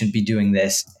 Like you shouldn't be doing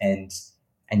this. And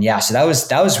so that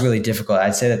was really difficult.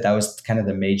 I'd say that was kind of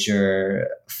the major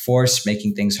force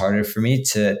making things harder for me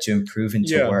to improve and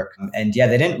to work. And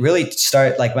they didn't really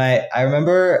start like I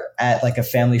remember at like a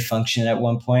family function at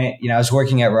one point, I was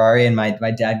working at Rari, and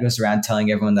my dad goes around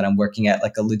telling everyone that I'm working at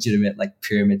like a legitimate like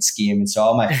pyramid scheme. And so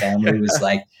all my family was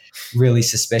like really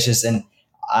suspicious. And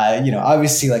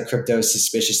obviously like crypto is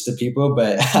suspicious to people,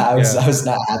 but I was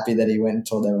not happy that he went and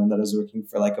told everyone that I was working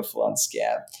for like a full-on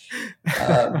scam.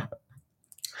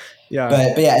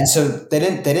 But and so they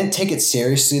didn't take it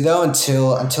seriously though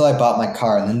until I bought my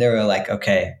car, and then they were like,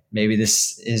 okay, maybe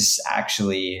this is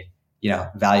actually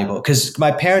valuable, because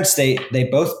my parents they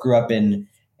both grew up in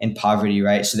in poverty,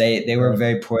 right? So they were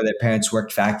very poor. Their parents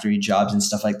worked factory jobs and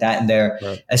stuff like that, and their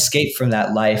Right. escape from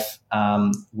that life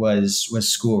was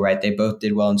school, right? They both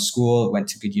did well in school, went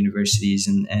to good universities,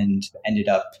 and ended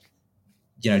up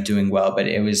doing well. But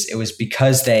it was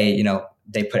because they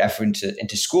put effort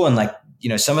into school, and like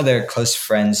some of their close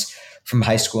friends from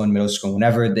high school and middle school,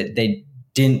 whenever that they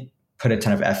didn't put a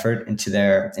ton of effort into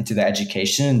their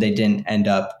education, and they didn't end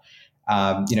up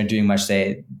doing much.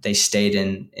 They stayed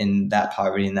in that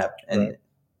poverty and that Right.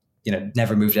 and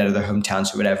never moved out of their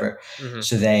hometowns or whatever. Mm-hmm.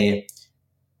 So they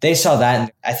saw that,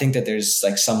 and I think that there's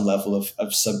like some level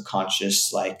of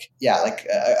subconscious,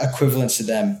 equivalence to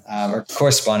them, or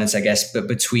correspondence, I guess, but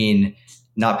between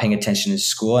not paying attention to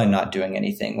school and not doing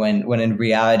anything, when in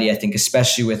reality, I think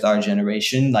especially with our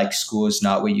generation, like school is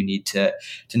not what you need to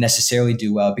necessarily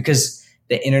do well, because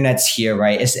the internet's here,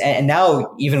 right? And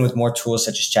now even with more tools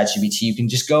such as ChatGPT, you can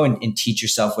just go and teach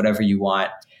yourself whatever you want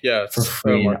Yeah, for it's so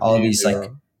free, and much all of these, like,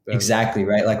 easier than exactly,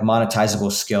 right, like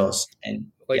monetizable skills. And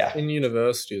like yeah. in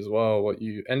university as well. What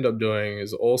you end up doing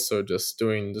is also just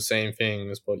doing the same thing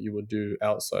as what you would do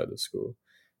outside of school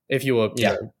if you were,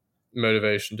 Yeah.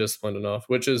 motivation disciplined enough,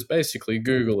 which is basically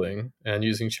Googling and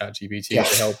using ChatGPT Yeah.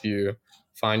 to help you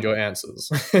find your answers.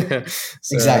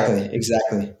 So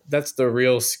Exactly. that's the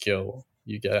real skill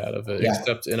you get out of it, Yeah.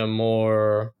 except in a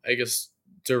more, I guess,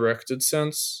 directed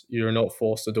sense. You're not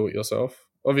forced to do it yourself.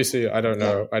 Obviously, I don't Yeah.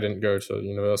 know. I didn't go to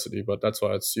university, but that's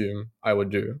what I assume I would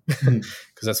do Mhm.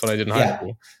 because that's what I did in high Yeah.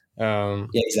 school. Yeah,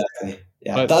 exactly.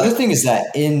 Yeah. But The other thing is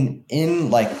that in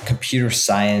like computer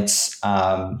science,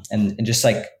 and just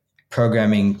like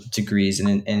programming degrees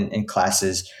and in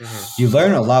classes, mhm, you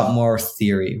learn a lot more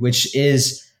theory, which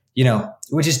is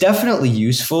definitely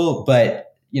useful, but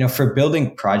for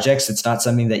building projects, it's not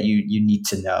something that you need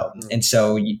to know. mhm, And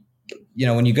so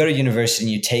when you go to university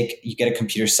and you get a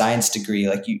computer science degree,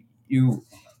 like you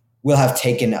will have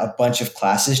taken a bunch of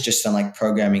classes just on like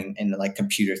programming and like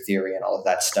computer theory and all of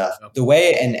that stuff. yeah, The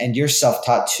way, and you're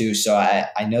self-taught too, so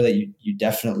I know that you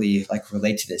definitely like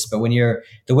relate to this. But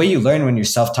the way you learn when you're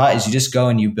self-taught is you just go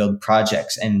and you build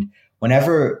projects. And when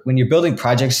you're building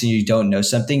projects and you don't know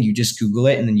something, you just Google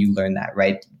it and then you learn that,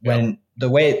 right? yeah, When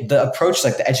the approach,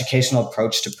 like the educational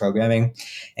approach to programming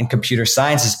and computer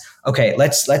science is, okay,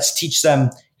 let's teach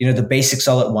them, the basics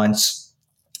all at once,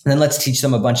 and then let's teach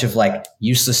them a bunch of like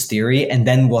useless theory, and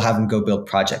then we'll have them go build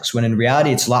projects. When in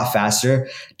reality, it's a lot faster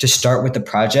to start with the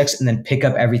projects and then pick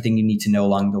up everything you need to know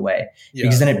along the way, yeah.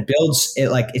 because then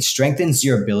it strengthens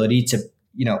your ability to,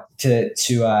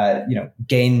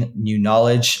 gain new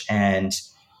knowledge and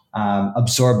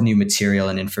absorb new material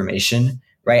and information,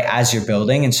 right, as you're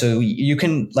building. And so you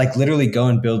can like literally go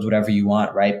and build whatever you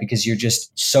want, right? Because you're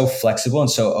just so flexible and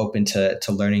so open to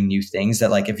learning new things,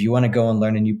 that like if you want to go and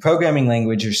learn a new programming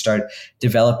language or start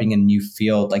developing a new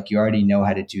field, like you already know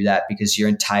how to do that, because your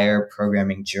entire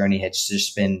programming journey has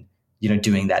just been,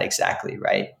 doing that exactly,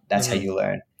 right? That's how Mhm. you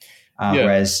learn. Yeah,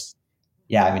 Whereas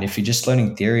yeah, I mean, if you're just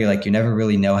learning theory, like you never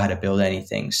really know how to build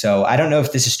anything. So I don't know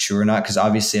if this is true or not, because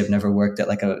obviously I've never worked at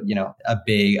like a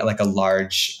big, like a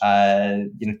large,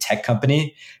 tech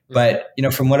company. mhm,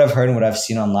 But, from what I've heard and what I've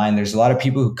seen online, there's a lot of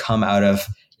people who come out of,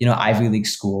 Ivy League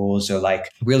schools or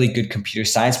like really good computer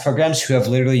science programs who have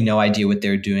literally no idea what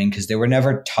they're doing, because they were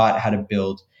never taught how to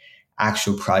build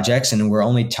actual projects, and we're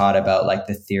only taught about like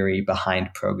the theory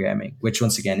behind programming, which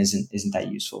once again isn't that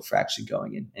useful for actually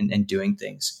going in and doing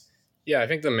things. yeah. I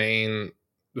think the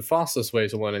fastest way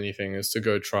to learn anything is to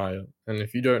go try it. And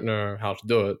if you don't know how to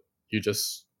do it, you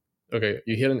just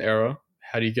you hit an error.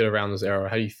 How do you get around this error?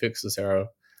 How do you fix this error?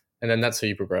 And then that's how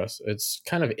you progress. It's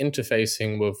kind of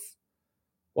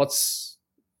what's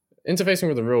interfacing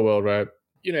with the real world, right?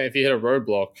 If you hit a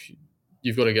roadblock,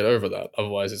 you've got to get over that.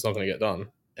 Otherwise, it's not going to get done.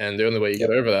 And the only way you get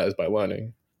Yep. over that is by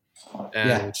learning.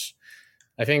 Yeah. And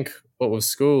I think what with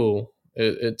school,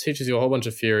 it teaches you a whole bunch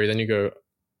of theory. Then you go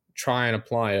try and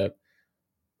apply it.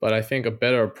 But I think a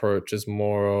better approach is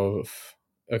more of,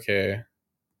 okay,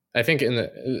 I think in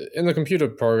the computer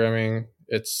programming,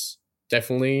 it's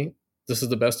definitely this is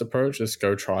the best approach. Just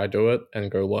go try, do it,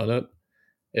 and go learn it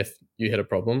if you hit a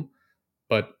problem.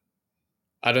 But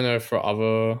I don't know for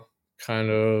other kind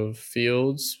of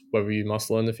fields whether you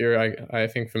must learn the theory. I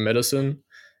think for medicine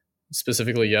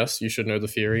specifically, yes, you should know the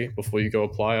theory before you go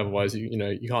apply. Otherwise, you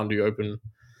can't do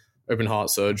open heart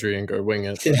surgery and go wing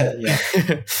it. Yeah.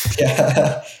 Yeah.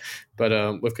 Yeah.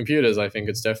 But with computers, I think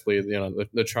it's definitely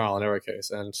the trial and error case.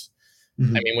 And I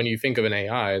Mhm. mean, when you think of an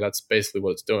AI, that's basically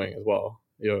what it's doing as well.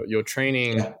 You're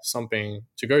training Yeah. something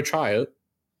to go try it,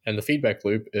 and the feedback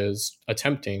loop is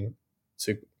attempting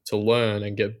to learn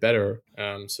and get better,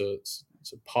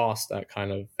 to pass that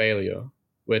kind of failure,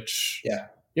 which Yeah.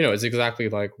 it's exactly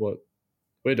like what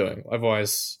we're doing.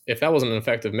 Otherwise, if that wasn't an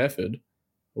effective method,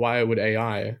 why would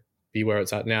AI be where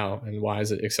it's at now, and why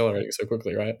is it accelerating so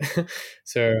quickly, right?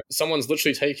 So someone's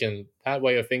literally taken that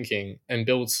way of thinking and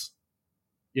built,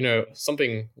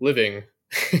 something living,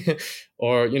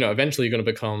 or eventually going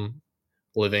to become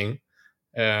living,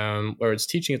 where it's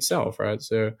teaching itself, right?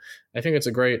 So I think it's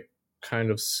a great kind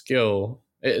of skill.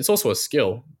 It's also a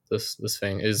skill. This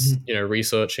thing is, Mhm.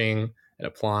 researching and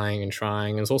applying and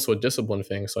trying. And it's also a discipline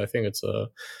thing. So I think it's a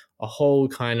whole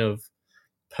kind of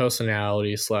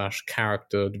personality slash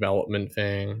character development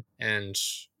thing. And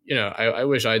I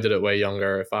wish I did it way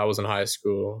younger. If I was in high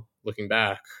school, looking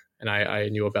back, and I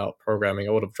knew about programming,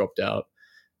 I would have dropped out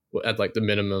at like the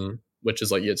minimum, which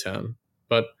is like year 10.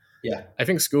 But Yeah. I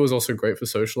think school is also great for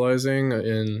socializing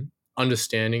and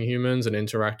understanding humans and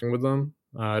interacting with them.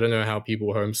 I don't know how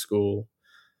people homeschool.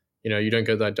 You don't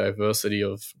get that diversity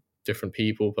of different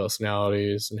people,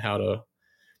 personalities, and how to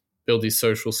build these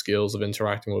social skills of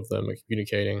interacting with them and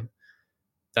communicating.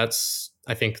 That's,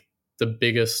 I think, the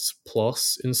biggest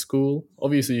plus in school.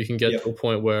 Obviously, you can get to a Yep.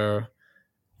 point where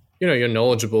you're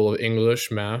knowledgeable of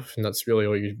English, math, and that's really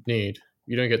all you need.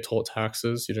 You don't get taught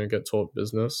taxes. You don't get taught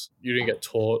business. You don't get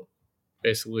taught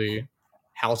basically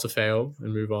how to fail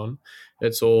and move on.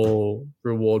 It's all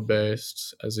reward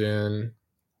based, as in,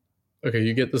 okay,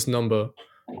 you get this number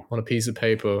on a piece of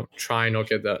paper, try and not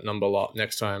get that number a lot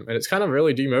next time. And it's kind of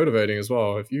really demotivating as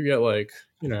well. If you get like,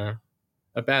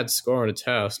 a bad score on a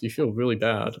test, you feel really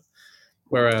bad. Yep.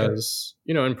 Whereas,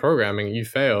 in programming, you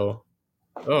fail.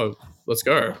 Oh, let's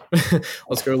go.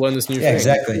 Let's go learn this new Yeah, thing.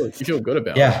 exactly. You feel good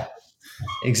about it. Yeah.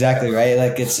 Exactly, right.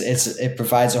 Like it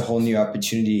provides a whole new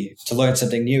opportunity to learn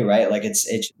something new, right? Like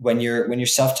it's when you're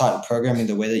self-taught in programming,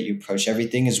 the way that you approach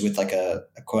everything is with like a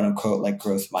quote unquote like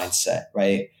growth mindset,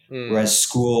 right? Mm, Whereas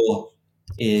school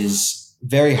is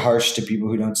very harsh to people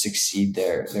who don't succeed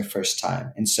their first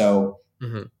time. And so,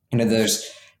 hmm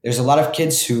there's a lot of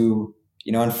kids who,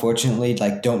 unfortunately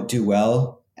like don't do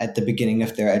well at the beginning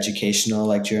of their educational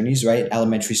like journeys, right?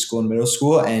 Elementary school and middle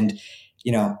school. And,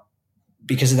 you know,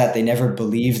 because of that, they never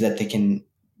believe that they can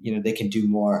do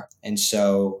more. And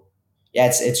so,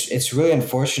 yeah, it's really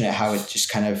unfortunate how it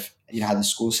just kind of, how the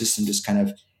school system just kind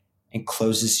of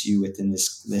encloses you within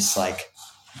this like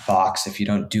box if you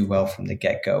don't do well from the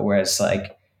get-go. Whereas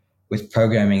like with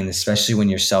programming, and especially when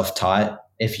you're self-taught,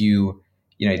 if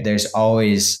there's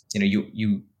always,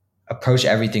 you approach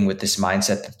everything with this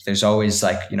mindset that there's always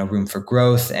like, room for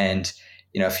growth. And,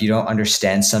 if you don't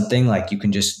understand something, like you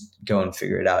can just go and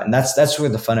figure it out. And that's where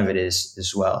the fun of it is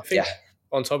as I well. Yeah. think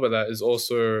on top of that is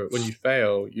also when you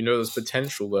fail, there's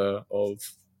potential there of,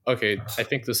 okay, I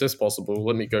think this is possible.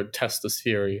 Let me go test this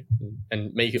theory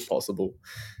and make it possible.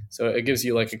 So it gives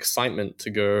you like excitement to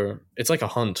go. It's like a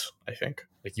hunt, I think.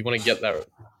 Like you want to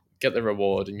get the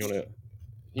reward, and you want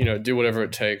to do whatever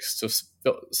it takes to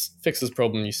fix this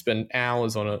problem. You spend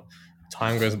hours on it.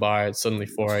 Time goes by. It's suddenly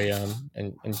 4 a.m.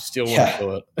 and you still want to Yeah.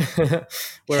 do it.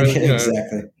 Whereas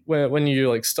Exactly. when you're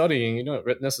like studying, you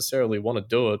don't necessarily want to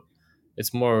do it.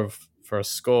 It's more of for a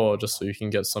score, just so you can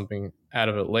get something out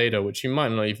of it later, which you might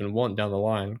not even want down the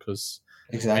line. Because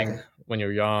I think Exactly. when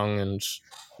you're young and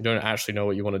you don't actually know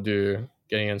what you want to do,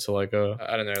 getting into like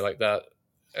I don't know, like that.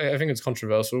 I think it's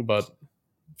controversial, but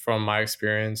from my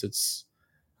experience,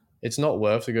 it's not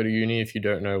worth to go to uni if you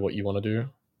don't know what you want to do.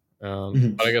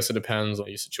 Mhm. But I guess it depends on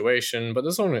your situation. But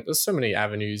there's so many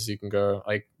avenues you can go.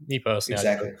 Like me personally, I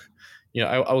took, Exactly.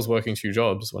 I was working 2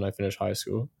 jobs when I finished high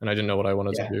school, and I didn't know what I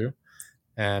wanted to Yeah. do.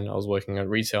 And I was working at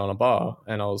retail in a bar,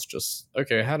 and I was just,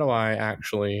 okay, how do I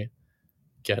actually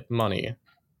get money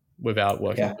without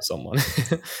working Yeah. for someone?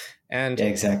 And Yeah. I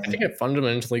think Exactly. it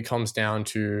fundamentally comes down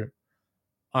to,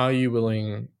 are you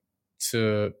willing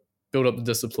to build up the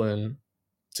discipline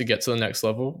to get to the next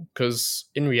level? Because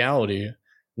in reality,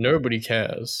 nobody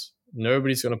cares.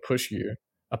 Nobody's going to push you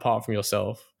apart from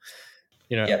yourself.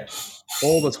 You know, Yep.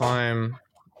 all the time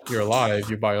you're alive,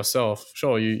 you're by yourself.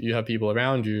 Sure, you have people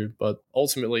around you, but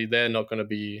ultimately they're not going to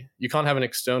be, you can't have an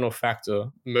external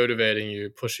factor motivating you,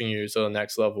 pushing you to the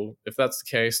next level. If that's the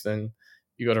case, then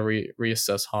you got to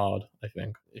reassess hard, I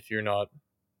think. If you're not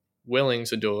willing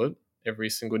to do it every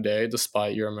single day,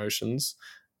 despite your emotions,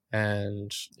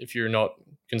 and if you're not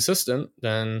consistent,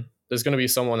 then there's going to be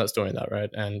someone that's doing that, right?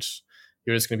 And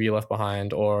you're just going to be left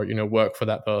behind, or work for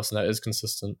that person that is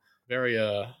consistent. Very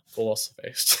philosophy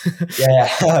based. Yeah.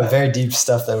 Yeah. Very deep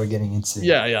stuff that we're getting into.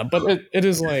 Yeah, but it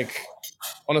is like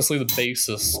honestly the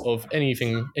basis of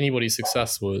anything anybody's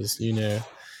successful is, you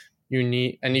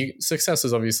need, and success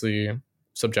is obviously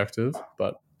subjective,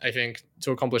 but I think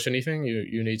to accomplish anything,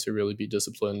 you need to really be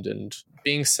disciplined, and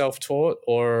being self-taught,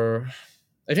 or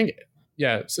I think,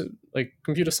 yeah, so like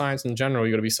computer science in general,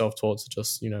 you got to be self-taught to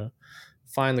just,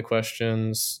 find the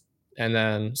questions and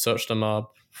then search them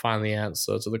up, find the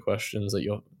answer to the questions that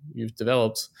you've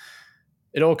developed.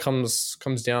 It all comes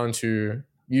down to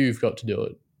you've got to do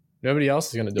it. Nobody else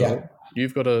is going to do Yeah. it.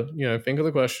 You've got to, think of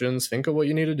the questions, think of what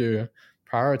you need to do,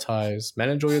 prioritize,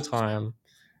 manage all your time.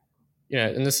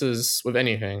 And this is with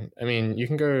anything. I mean, you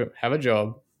can go have a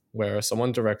job where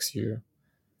someone directs you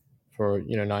for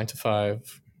 9 to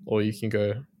 5, or you can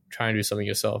go try and do something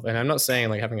yourself. And I'm not saying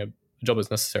like having a job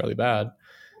is necessarily bad.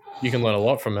 You can learn a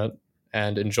lot from it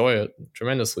and enjoy it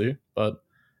tremendously, but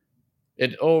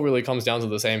it all really comes down to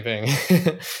the same thing.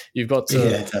 you've got to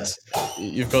Yeah, it does.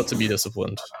 you've got to be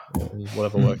disciplined in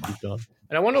whatever work Hmm. you've done.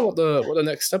 And I wonder what the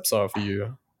next steps are for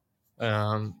you.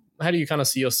 How do you kind of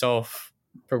see yourself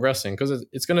progressing? Because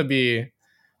it's going to be,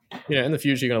 in the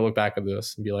future, you're going to look back at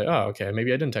this and be like, oh, okay,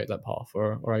 maybe I didn't take that path,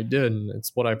 or I did, and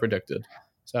it's what I predicted.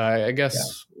 So I Yeah.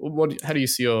 guess, how do you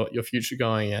see your future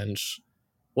going, and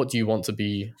what do you want to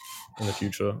be in the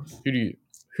future?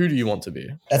 Who do you want to be?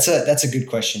 That's a good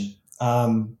question.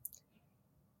 Hmm.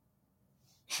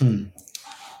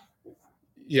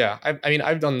 Yeah, I mean,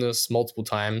 I've done this multiple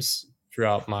times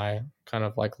throughout my kind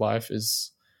of like life.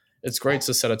 It's great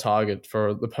to set a target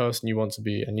for the person you want to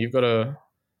be, and you've got to.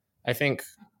 I think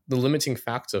the limiting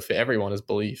factor for everyone is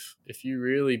belief. If you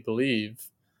really believe,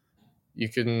 you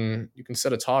can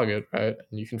set a target, right,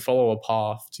 and you can follow a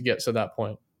path to get to that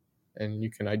point, and you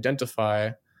can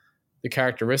identify the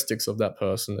characteristics of that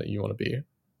person that you want to be,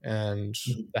 and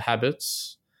Mhm. the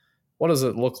habits. What does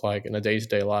it look like in a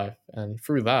day-to-day life? And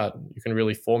through that, you can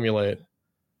really formulate,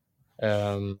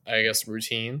 I guess,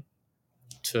 routine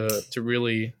to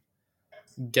really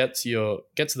get to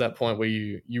that point where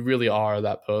you really are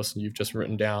that person you've just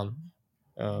written down.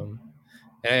 Um,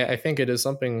 and I think it is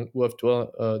something worth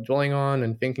dwelling on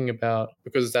and thinking about,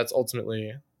 because that's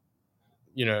ultimately,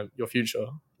 your future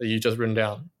that you just written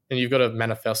down, and you've got to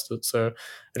manifest it. So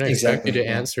I don't expect you Exactly. to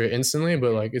Yeah. answer it instantly,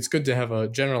 but like it's good to have a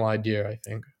general idea, I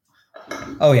think.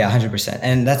 Oh yeah, 100%.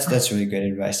 And that's really great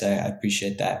advice. I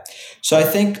appreciate that. So I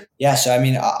think, yeah. So I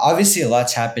mean, obviously, a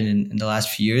lot's happened in the last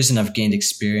few years, and I've gained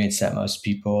experience that most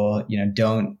people,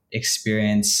 don't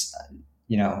experience,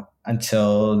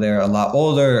 until they're a lot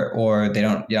older, or they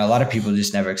don't. A lot of people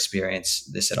just never experience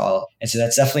this at all. And so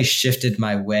that's definitely shifted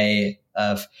my way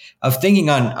of thinking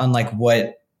on like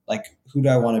who do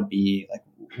I want to be, like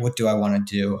what do I want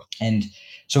to do, and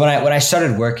so when I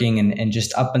started working, and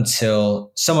just up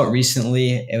until somewhat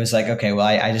recently, it was like, okay, well,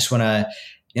 I just want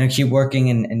to, keep working,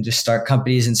 and just start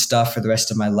companies and stuff for the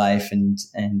rest of my life. And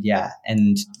yeah.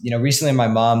 And, recently my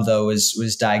mom though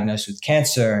was diagnosed with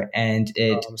cancer, and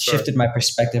it I'm sorry. shifted my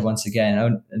perspective once again.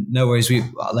 Oh, no worries.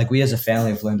 We as a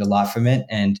family have learned a lot from it.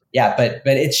 And yeah, but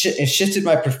it shifted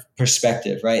my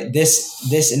perspective, right?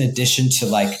 This in addition to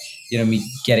like, me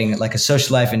getting like a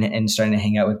social life, and starting to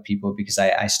hang out with people because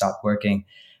I stopped working.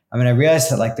 I mean, I realized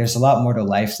that like there's a lot more to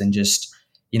life than just,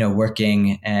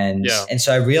 working. Yeah. And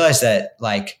so I realized that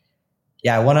like,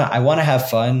 yeah, I want to have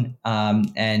fun.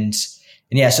 And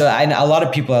yeah, so a lot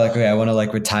of people are like, okay, I want to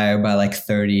like retire by like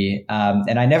 30.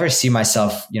 And I never see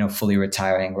myself, fully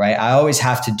retiring, right? I always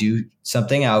have to do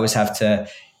something. I always have to,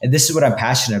 and this is what I'm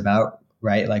passionate about,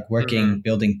 right? Like Hmm. working,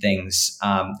 building things.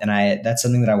 That's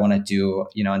something that I want to do,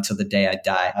 until the day I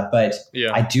die. But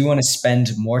Yeah. I do want to spend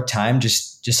more time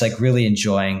just like really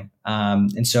enjoying.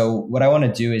 And so what I want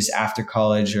to do is after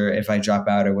college, or if I drop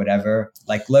out or whatever,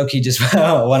 like low-key just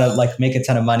want to like make a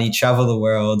ton of money, travel the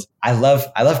world. I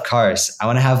love cars. I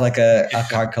want to have like a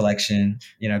car collection,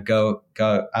 go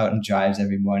out and drives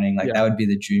every morning. Like that Yeah. would be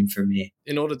the dream for me.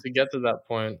 In order to get to that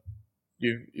point,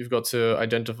 you've got to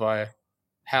identify,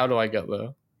 how do I get there,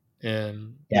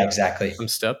 and Yeah, exactly. some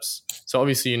steps. So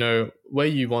obviously, where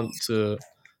you want to,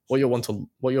 what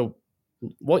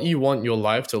you want your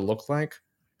life to look like.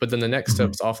 But then the next Mhm.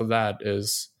 steps after that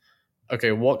is,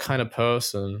 okay, what kind of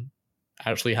person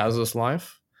actually has this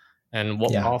life, and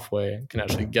what Yeah, pathway can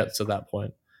actually get to that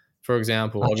point. For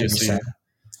example, obviously, 100%.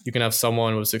 you can have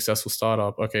someone with a successful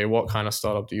startup. Okay, what kind of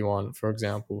startup do you want? For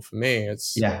example, for me,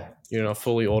 it's, Yeah,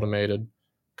 fully automated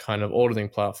kind of auditing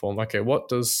platform. Okay, what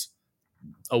does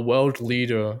a world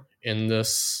leader in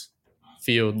this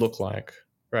field look like,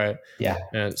 right? yeah,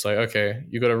 And it's like, okay,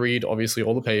 you got to read obviously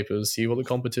all the papers, see what the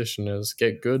competition is,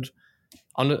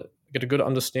 under get a good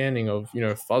understanding of,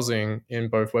 fuzzing in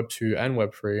both Web 2 and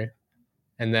Web 3,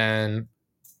 and then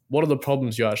what are the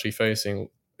problems you're actually facing.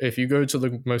 If you go to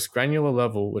the most granular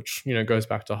level, which, goes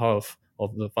back to Huff,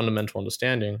 of the fundamental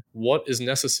understanding, what is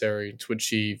necessary to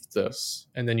achieve this,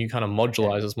 and then you kind of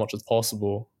modularize as much as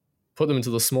possible, put them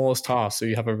into the smallest task, so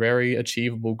you have a very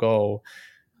achievable goal,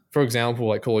 for example,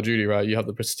 like Call of Duty, right? You have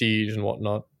the prestige and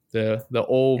whatnot. They're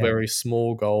all Yeah. very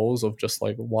small goals of just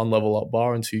like one level up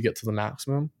bar until you get to the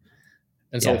maximum.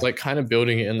 And so it's Yeah. like kind of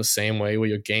building it in the same way where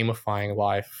you're gamifying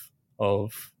life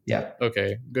of, Yeah.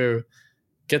 okay, go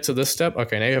get to this step.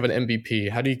 Okay, now you have an MVP.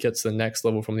 How do you get to the next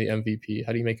level from the MVP?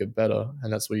 How do you make it better?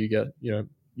 And that's where you get,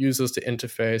 users to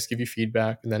interface, give you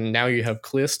feedback, and then now you have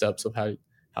clear steps of how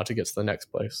to get to the next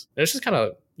place. And it's just kind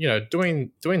of,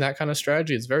 doing that kind of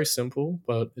strategy. It's very simple,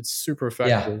 but it's super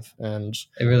Yeah. effective, and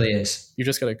It really is. you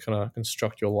just got to kind of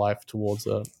construct your life towards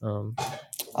that.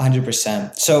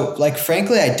 100%. So like,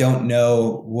 frankly, I don't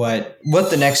know what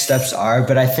the next steps are,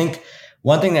 but I think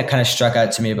one thing that kind of struck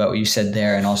out to me about what you said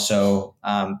there, and also,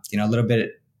 a little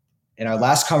bit in our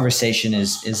last conversation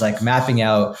is like mapping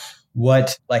out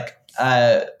what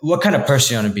kind of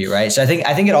person you want to be, right? So I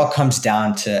think it all comes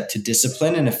down to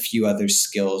discipline and a few other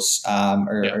skills,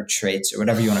 or traits or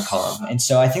whatever you want to call them. And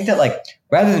so I think that like,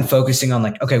 rather than focusing on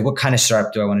like, okay, what kind of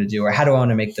startup do I want to do, or how do I want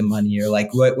to make the money, or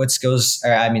like what skills,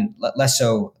 or I mean, less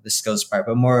so the skills part,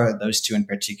 but more those two in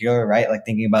particular, right? Like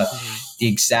thinking about the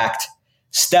exact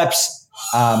steps.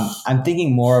 I'm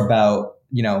thinking more about,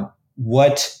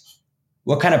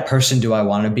 what kind of person do I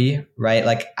want to be, right?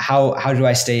 Like how do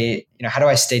I stay, how do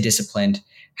I stay disciplined?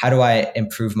 How do I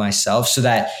improve myself so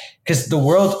that, because the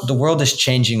world is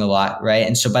changing a lot, right?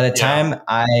 And so by the time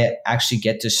I actually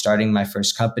get to starting my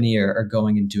first company, or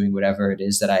going and doing whatever it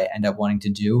is that I end up wanting to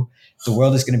do, the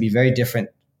world is going to be very different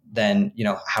than,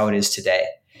 how it is today.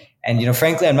 And,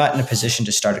 frankly, I'm not in a position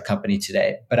to start a company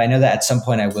today, but I know that at some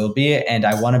point I will be, and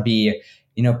I want to be,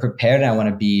 prepared, and I want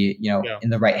to be,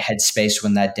 in the right headspace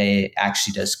when that day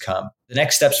actually does come. The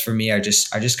next steps for me are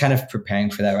just kind of preparing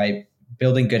for that, right?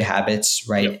 Building good habits,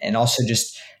 right? And also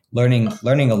just learning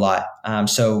a lot.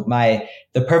 So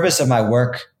the purpose of my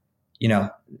work,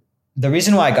 the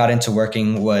reason why I got into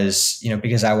working was,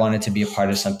 because I wanted to be a part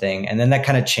of something. And then that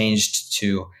kind of changed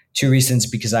to two reasons: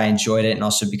 because I enjoyed it, and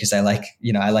also because I like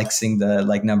seeing the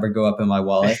like number go up in my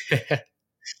wallet.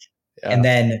 And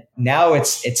then now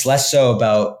it's less so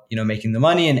about, making the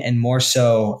money, and more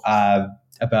so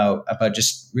about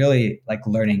just really like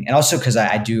learning. And also because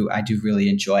I do really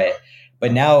enjoy it.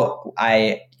 But now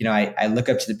I look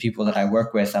up to the people that I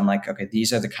work with. I'm like, okay,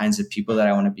 these are the kinds of people that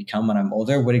I want to become when I'm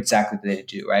older. What exactly do they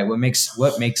do, right? What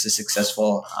makes a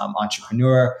successful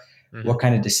entrepreneur? Mm-hmm. What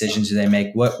kind of decisions do they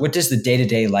make? What does the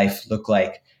day-to-day life look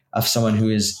like of someone who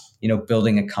is,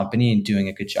 building a company and doing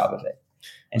a good job of it?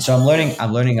 And so I'm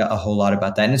learning a whole lot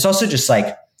about that. And it's also just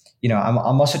like, I'm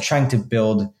also trying to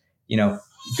build,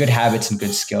 good habits and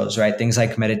good skills, right? Things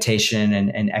like meditation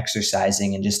and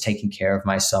exercising and just taking care of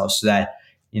myself, so that,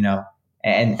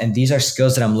 and these are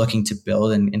skills that I'm looking to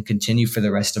build and continue for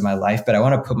the rest of my life. But I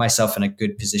want to put myself in a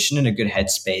good position, in a good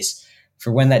headspace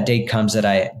for when that day comes that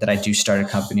I do start a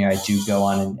company, or I do go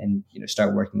on and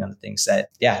start working on the things that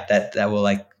will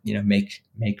like,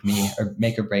 make me, or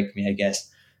make or break me, I guess.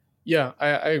 Yeah,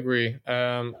 I agree.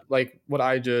 Like what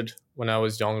I did when I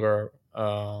was younger,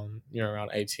 around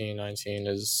 18, 19,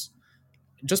 is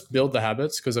just build the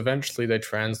habits, because eventually they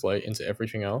translate into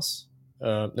everything else.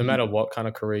 No matter what kind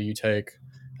of career you take,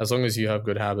 as long as you have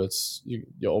good habits,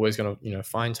 you're always going to,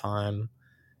 find time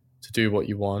to do what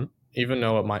you want, even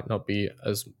though it might not be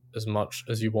as much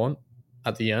as you want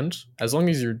at the end. As long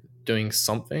as you're doing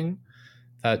something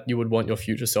that you would want your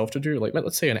future self to do, like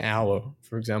let's say an hour,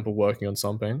 for example, working on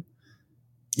something,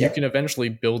 you can eventually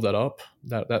build that up,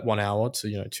 that 1 hour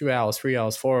to, 2 hours, 3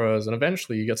 hours, 4 hours. And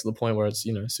eventually you get to the point where it's,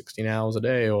 16 hours a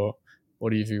day, or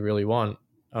what do you really want?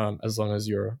 As long as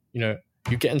you're, you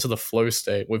get into the flow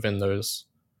state within those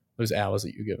hours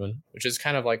that you're given, which is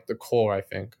kind of like the core, I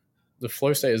think. The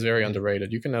flow state is very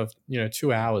underrated. You can have,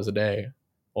 2 hours a day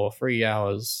or 3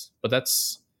 hours, but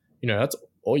that's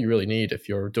all you really need if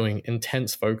you're doing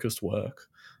intense focused work.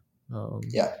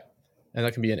 And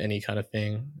that can be in any kind of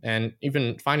thing. And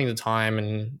even finding the time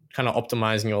and kind of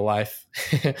optimizing your life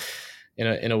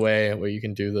in a way where you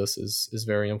can do this is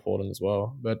very important as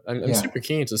well. But I'm super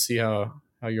keen to see how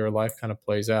your life kind of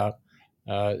plays out.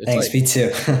 Thanks, like, me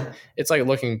too. It's like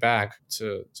looking back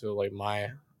to like my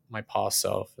past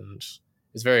self, and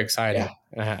it's very exciting.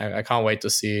 Yeah. I can't wait to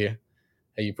see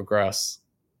how you progress.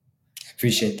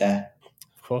 Appreciate that.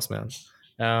 Of course, man.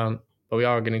 But we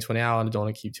are getting to an hour, and I don't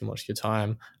want to keep too much of your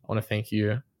time. I want to thank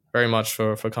you very much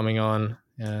for coming on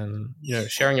and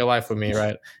sharing your life with me,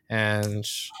 right? And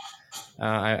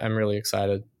I'm really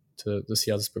excited to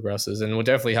see how this progresses, and we'll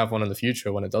definitely have one in the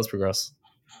future when it does progress.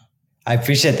 I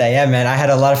appreciate that. Yeah, man. I had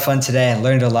a lot of fun today and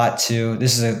learned a lot too.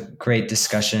 This is a great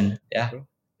discussion. Yeah. Cool.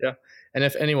 Yeah. And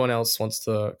if anyone else wants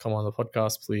to come on the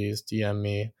podcast, please DM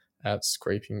me. at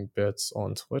Scraping Bits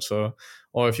on Twitter.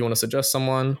 Or if you want to suggest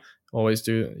someone,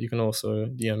 you can also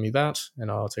DM me that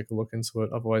and I'll take a look into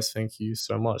it. Otherwise, thank you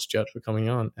so much, Jet, for coming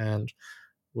on, and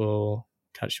we'll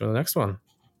catch you on the next one.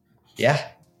 Yeah.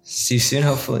 See you soon,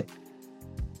 hopefully.